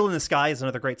Wheel in the Sky is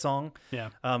another great song. Yeah.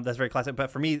 That's very classic.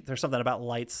 But for me, there's something about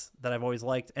Lights that I've always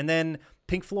liked. And then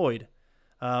Pink Floyd.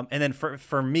 And then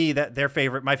for me,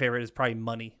 my favorite is probably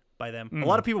Money by them. A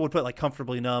lot of people would put like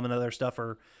Comfortably Numb and other stuff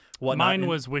or whatnot. Mine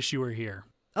was Wish You Were Here.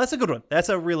 Oh, that's a good one. That's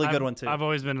a really good one too. I've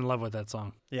always been in love with that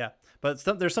song. Yeah. But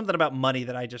there's something about Money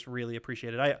that I just really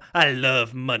appreciated. I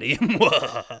love Money.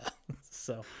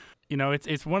 So... You know,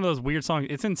 it's one of those weird songs.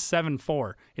 It's in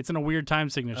 7/4. It's in a weird time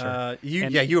signature.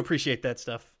 You appreciate that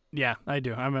stuff. Yeah, I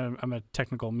do. I'm a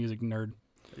technical music nerd.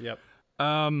 Yep.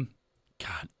 God,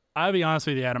 I'll be honest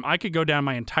with you, Adam. I could go down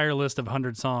my entire list of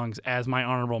 100 songs as my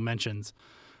honorable mentions.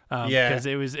 Because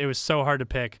it was so hard to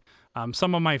pick.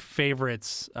 Some of my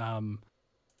favorites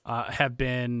have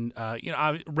been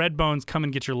Redbone's "Come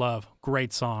and Get Your Love,"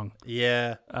 great song.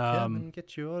 Yeah. Come and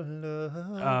get your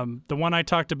love. The one I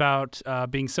talked about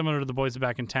being similar to The Boys Are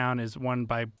Back in Town is one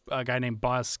by a guy named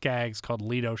Boz Scaggs called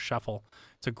Lido Shuffle.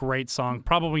 It's a great song,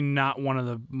 probably not one of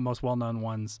the most well-known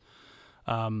ones.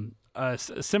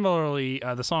 Similarly,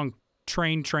 the song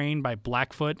Train Train by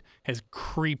Blackfoot has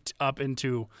creeped up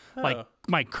into like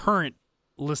my current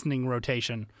listening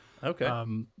rotation. Okay.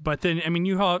 But then, I mean,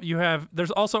 you have.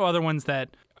 There's also other ones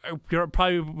that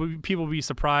probably people will be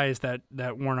surprised that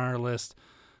weren't on our list.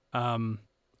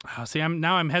 See,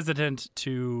 I'm hesitant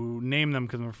to name them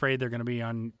because I'm afraid they're going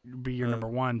to be your number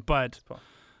one. But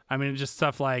I mean, just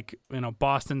stuff like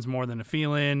Boston's More Than a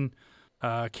Feeling,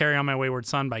 Carry On My Wayward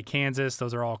Son by Kansas.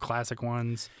 Those are all classic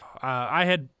ones. I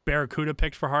had Barracuda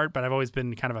picked for Heart, but I've always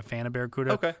been kind of a fan of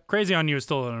Barracuda. Okay. Crazy on You is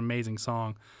still an amazing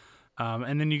song.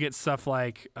 And then you get stuff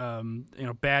like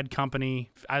Bad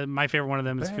Company. My favorite one of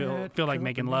them is Feel Like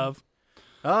Making Love.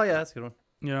 Oh yeah, that's a good one.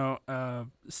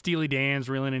 Steely Dan's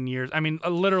Reeling in Years. I mean,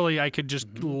 literally, I could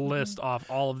just list off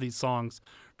all of these songs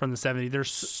from the 70s.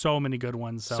 There's so many good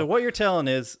ones. So what you're telling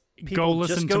is go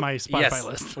listen to my Spotify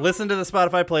list. Listen to the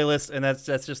Spotify playlist, and that's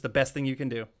just the best thing you can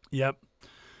do. Yep.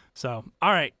 So,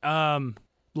 all right.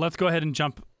 Let's go ahead and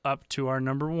jump up to our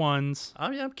number ones.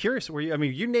 I'm curious.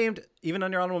 You named, even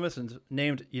on your honorable mentions,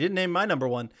 you didn't name my number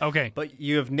one. Okay. But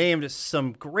you have named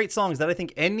some great songs that I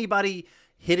think anybody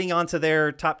hitting onto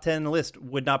their top 10 list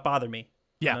would not bother me.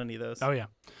 Yeah. On any of those. Oh, yeah.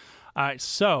 All right.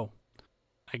 So,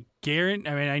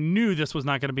 I knew this was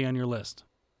not going to be on your list.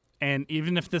 And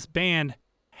even if this band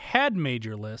had made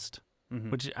your list,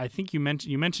 which I think you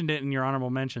mentioned it in your honorable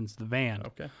mentions, the band.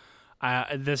 Okay.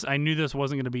 I knew this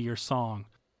wasn't going to be your song.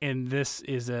 And this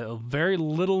is a very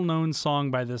little known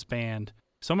song by this band.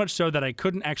 So much so that I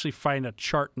couldn't actually find a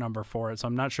chart number for it. So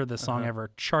I'm not sure this song ever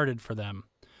charted for them.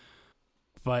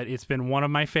 But it's been one of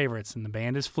my favorites, and the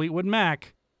band is Fleetwood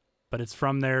Mac, but it's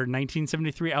from their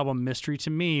 1973 album Mystery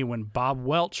to Me when Bob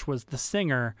Welch was the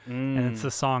singer, and it's the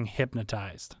song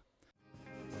Hypnotized.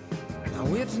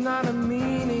 Now it's not a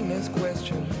meaningless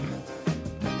question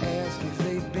to ask if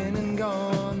they've been and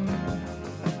gone.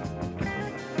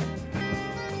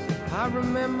 I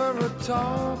remember a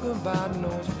talk about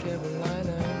North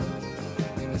Carolina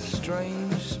in a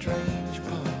strange, strange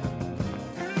pond.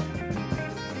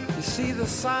 You see, the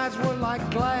sides were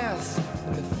like glass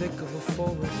in the thick of a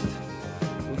forest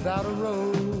without a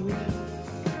road.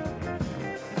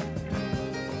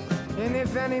 And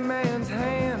if any man's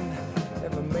hand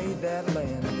ever made that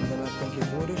land, then I think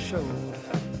it would have showed.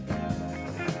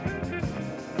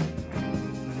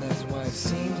 And that's why it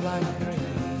seems like a dream.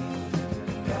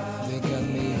 They got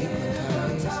me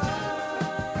hypnotized.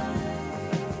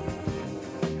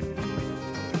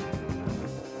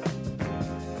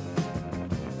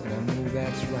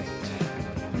 That's right.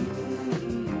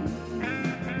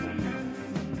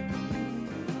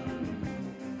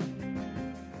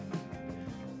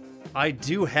 I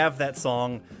do have that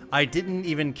song. I didn't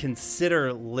even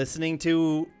consider listening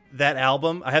to that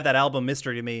album. I have that album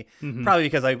Mystery to Me, probably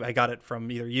because I got it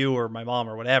from either you or my mom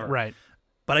or whatever. Right.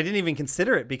 But I didn't even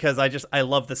consider it because I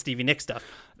love the Stevie Nicks stuff.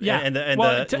 Yeah, and the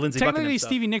Lindsey technically Buckingham stuff.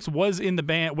 Stevie Nicks was in the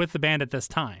band with the band at this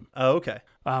time. Oh, okay.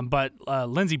 But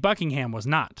Lindsey Buckingham was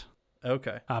not.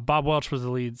 Okay. Bob Welch was the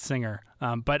lead singer.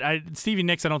 But Stevie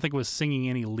Nicks, I don't think was singing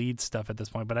any lead stuff at this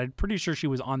point, but I'm pretty sure she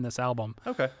was on this album.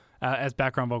 Okay. As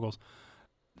background vocals.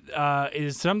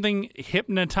 Is something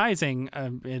hypnotizing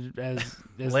as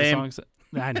the song says.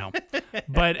 I know.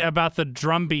 But about the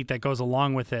drum beat that goes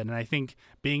along with it. And I think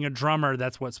being a drummer,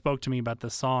 that's what spoke to me about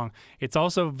this song. It's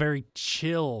also very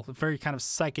chill, very kind of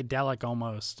psychedelic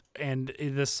almost. And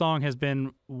this song has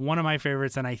been one of my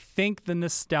favorites. And I think the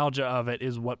nostalgia of it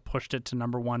is what pushed it to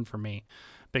number one for me.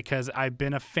 Because I've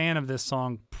been a fan of this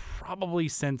song probably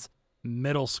since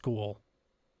middle school.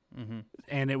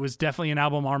 And it was definitely an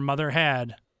album our mother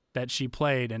had that she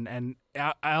played. And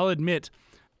I'll admit,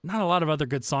 not a lot of other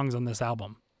good songs on this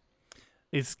album.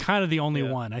 It's kind of the only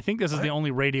one. I think this is the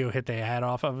only radio hit they had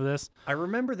off of this. I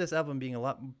remember this album being a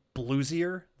lot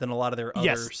bluesier than a lot of their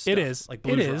other stuff. It is. Like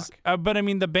blues rock. But I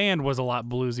mean, the band was a lot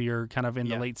bluesier kind of in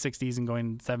the late 60s and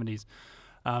going 70s.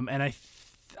 And I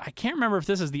can't remember if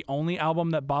this is the only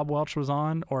album that Bob Welch was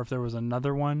on or if there was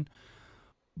another one.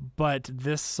 But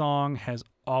this song has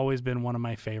always been one of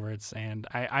my favorites. And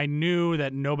I knew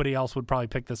that nobody else would probably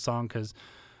pick this song because,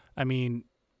 I mean,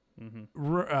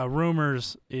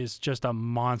 Rumors is just a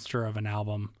monster of an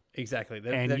album. Exactly.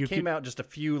 That came out just a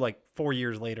few, 4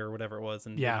 years later or whatever it was,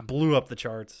 and it blew up the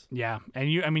charts. Yeah.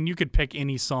 And you could pick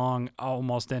any song,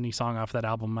 almost any song off that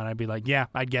album, and I'd be like, yeah,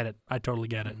 I'd get it. I totally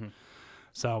get it.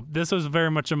 So this was very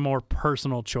much a more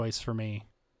personal choice for me.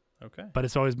 Okay. But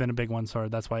it's always been a big one, so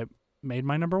that's why it made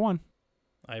my number one.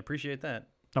 I appreciate that.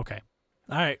 Okay.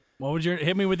 All right. What would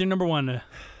hit me with your number one?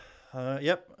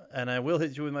 Yep. And I will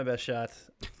hit you with my best shot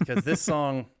because this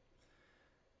song,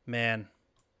 man,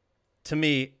 to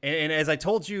me, and as I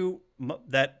told you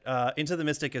that Into the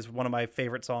Mystic is one of my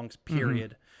favorite songs,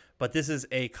 period. But this is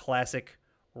a classic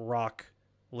rock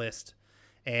list.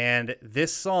 And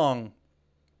this song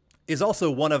is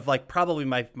also one of like probably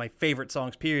my favorite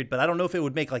songs, period. But I don't know if it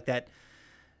would make like that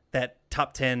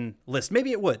top 10 list.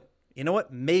 Maybe it would. You know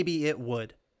what? Maybe it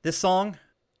would. This song,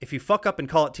 if you fuck up and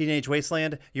call it Teenage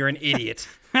Wasteland, you're an idiot.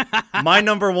 My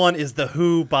number one is The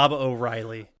Who, Baba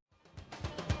O'Reilly.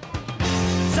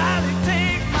 Sally,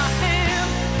 take my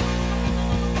hand.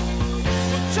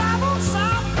 We'll travel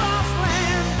some cross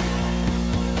land.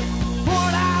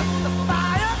 Put out the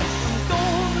fire.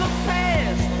 Don't look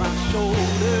past my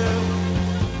shoulder.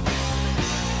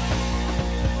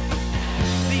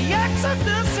 The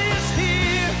Exodus is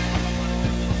here.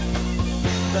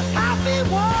 The happy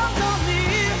ones are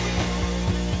near.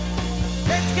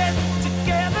 Let's get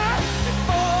together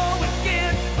before we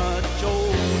get much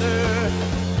older.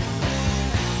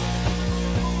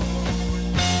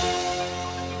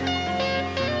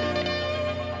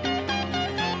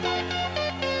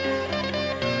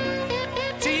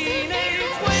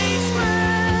 Teenage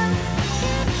wasteland.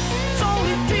 It's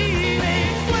only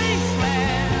teenage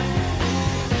wasteland.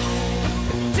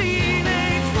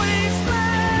 Teenage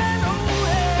wasteland. Oh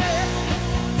yeah.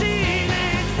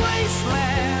 Teenage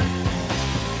wasteland.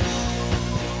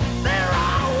 They're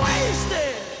all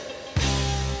wasted.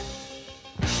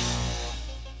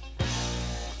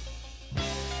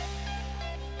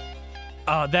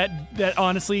 That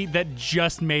honestly, that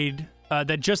just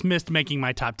missed making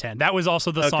my top 10. That was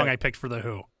also the song I picked for The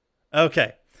Who.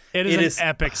 Okay. It is an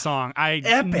epic song.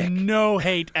 Epic. No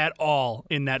hate at all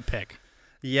in that pick.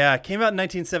 Yeah, it came out in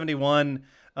 1971.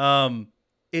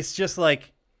 It's just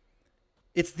like,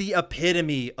 it's the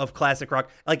epitome of classic rock.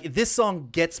 Like, this song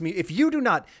gets me. If you do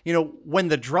not, when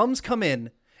the drums come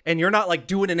in and you're not like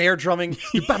doing an air drumming,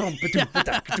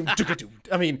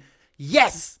 I mean,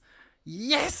 yes,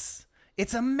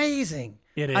 it's amazing.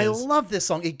 It is. I love this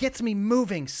song. It gets me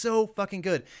moving so fucking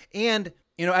good. And,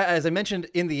 as I mentioned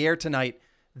in the air tonight,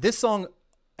 this song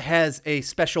has a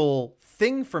special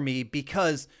thing for me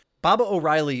because Baba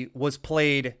O'Reilly was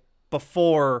played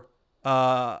before,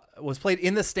 was played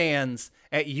in the stands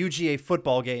at UGA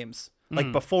football games,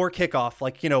 like before kickoff,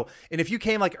 and if you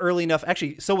came like early enough,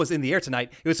 actually, so was In the Air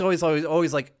Tonight. It was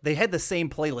always like they had the same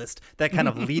playlist that kind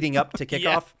of leading up to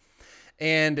kickoff.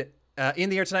 And In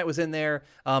the Air Tonight was in there,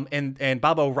 and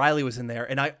Baba O'Reilly was in there,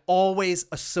 and I always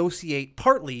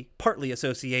partly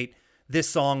associate this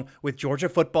song with Georgia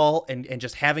football and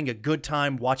just having a good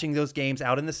time watching those games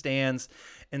out in the stands.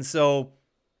 And so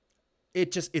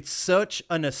it's such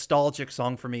a nostalgic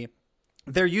song for me.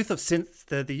 Their use of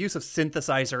the use of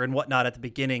synthesizer and whatnot at the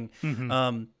beginning,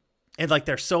 and like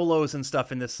their solos and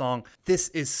stuff in this song. This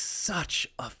is such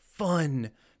a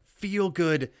fun, feel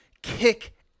good,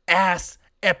 kick ass,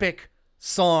 epic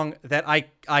song that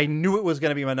I knew it was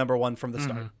going to be my number one from the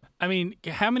start. I mean,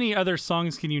 how many other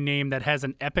songs can you name that has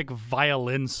an epic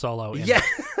violin solo in it? Yeah,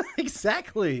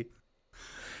 exactly.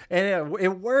 And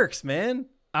it works, man.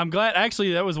 I'm glad.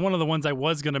 Actually, that was one of the ones I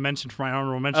was going to mention for my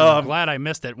honorable mention. I'm glad I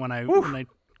missed it when I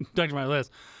dug to my list,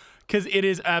 because it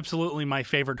is absolutely my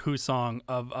favorite Who song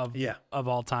of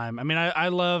all time. I mean, I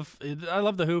love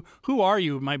the Who. Who Are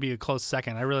You might be a close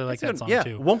second. I really like that song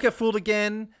too. Won't Get Fooled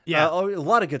Again. Yeah, a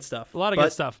lot of good stuff.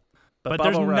 Good stuff. But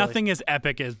there's O'Reilly. nothing as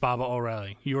epic as Baba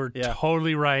O'Reilly. You're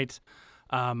totally right.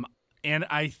 And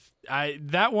I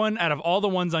that one, out of all the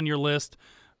ones on your list,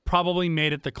 probably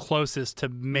made it the closest to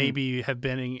maybe have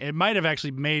been. It might have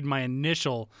actually made my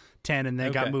initial 10 and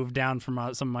then got moved down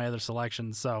from some of my other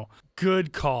selections. So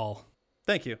good call.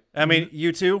 Thank you. I mean,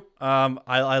 you too.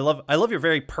 I love your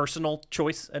very personal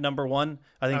choice at number one.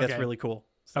 I think that's really cool.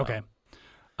 So. Okay.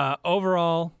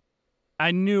 Overall,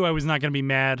 I knew I was not going to be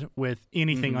mad with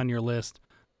anything on your list.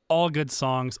 All good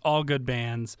songs, all good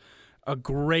bands, a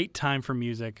great time for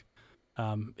music.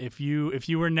 If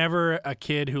you were never a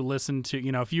kid who listened to,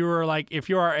 if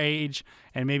you're our age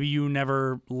and maybe you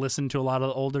never listened to a lot of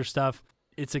the older stuff,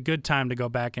 it's a good time to go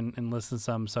back and listen to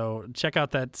some. So check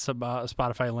out that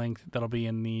Spotify link that'll be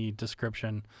in the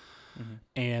description,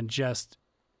 and just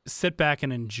sit back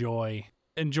and enjoy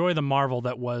the marvel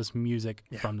that was music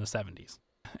from the 70s.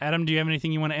 Adam, do you have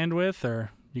anything you want to end with, or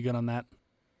you good on that?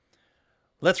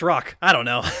 Let's rock. I don't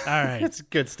know. All right. It's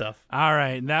good stuff. All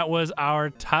right. That was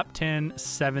our top 10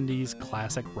 70s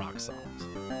classic rock songs.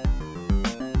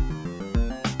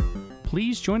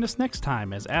 Please join us next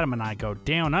time as Adam and I go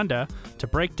down under to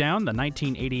break down the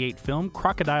 1988 film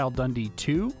Crocodile Dundee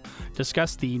 2,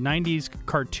 discuss the 90s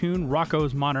cartoon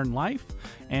Rocko's Modern Life,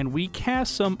 and we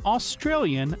cast some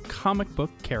Australian comic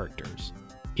book characters.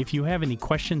 If you have any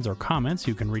questions or comments,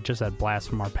 you can reach us at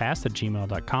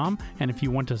blastfromourpast@gmail.com. And if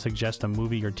you want to suggest a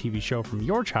movie or TV show from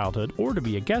your childhood or to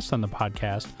be a guest on the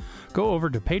podcast, go over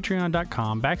to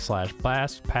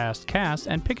patreon.com/blastpastcast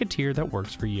and pick a tier that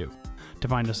works for you. To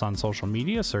find us on social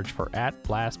media, search for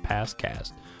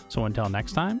 @blastpastcast. So until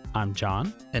next time, I'm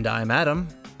John. And I'm Adam.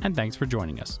 And thanks for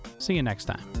joining us. See you next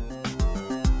time.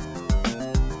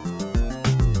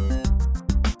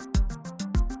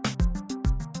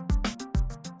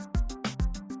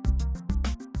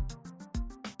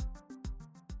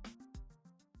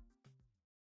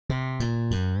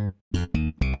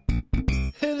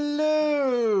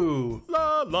 Hello!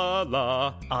 La la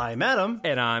la. I'm Adam.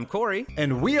 And I'm Corey.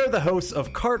 And we are the hosts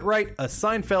of Cartwright, a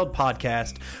Seinfeld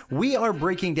podcast. We are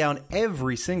breaking down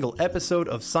every single episode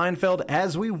of Seinfeld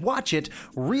as we watch it,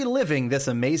 reliving this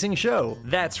amazing show.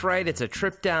 That's right, it's a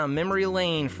trip down memory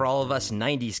lane for all of us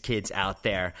 90s kids out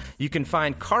there. You can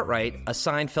find Cartwright, a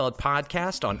Seinfeld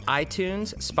podcast on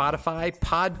iTunes, Spotify,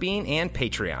 Podbean, and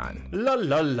Patreon. La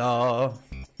la la.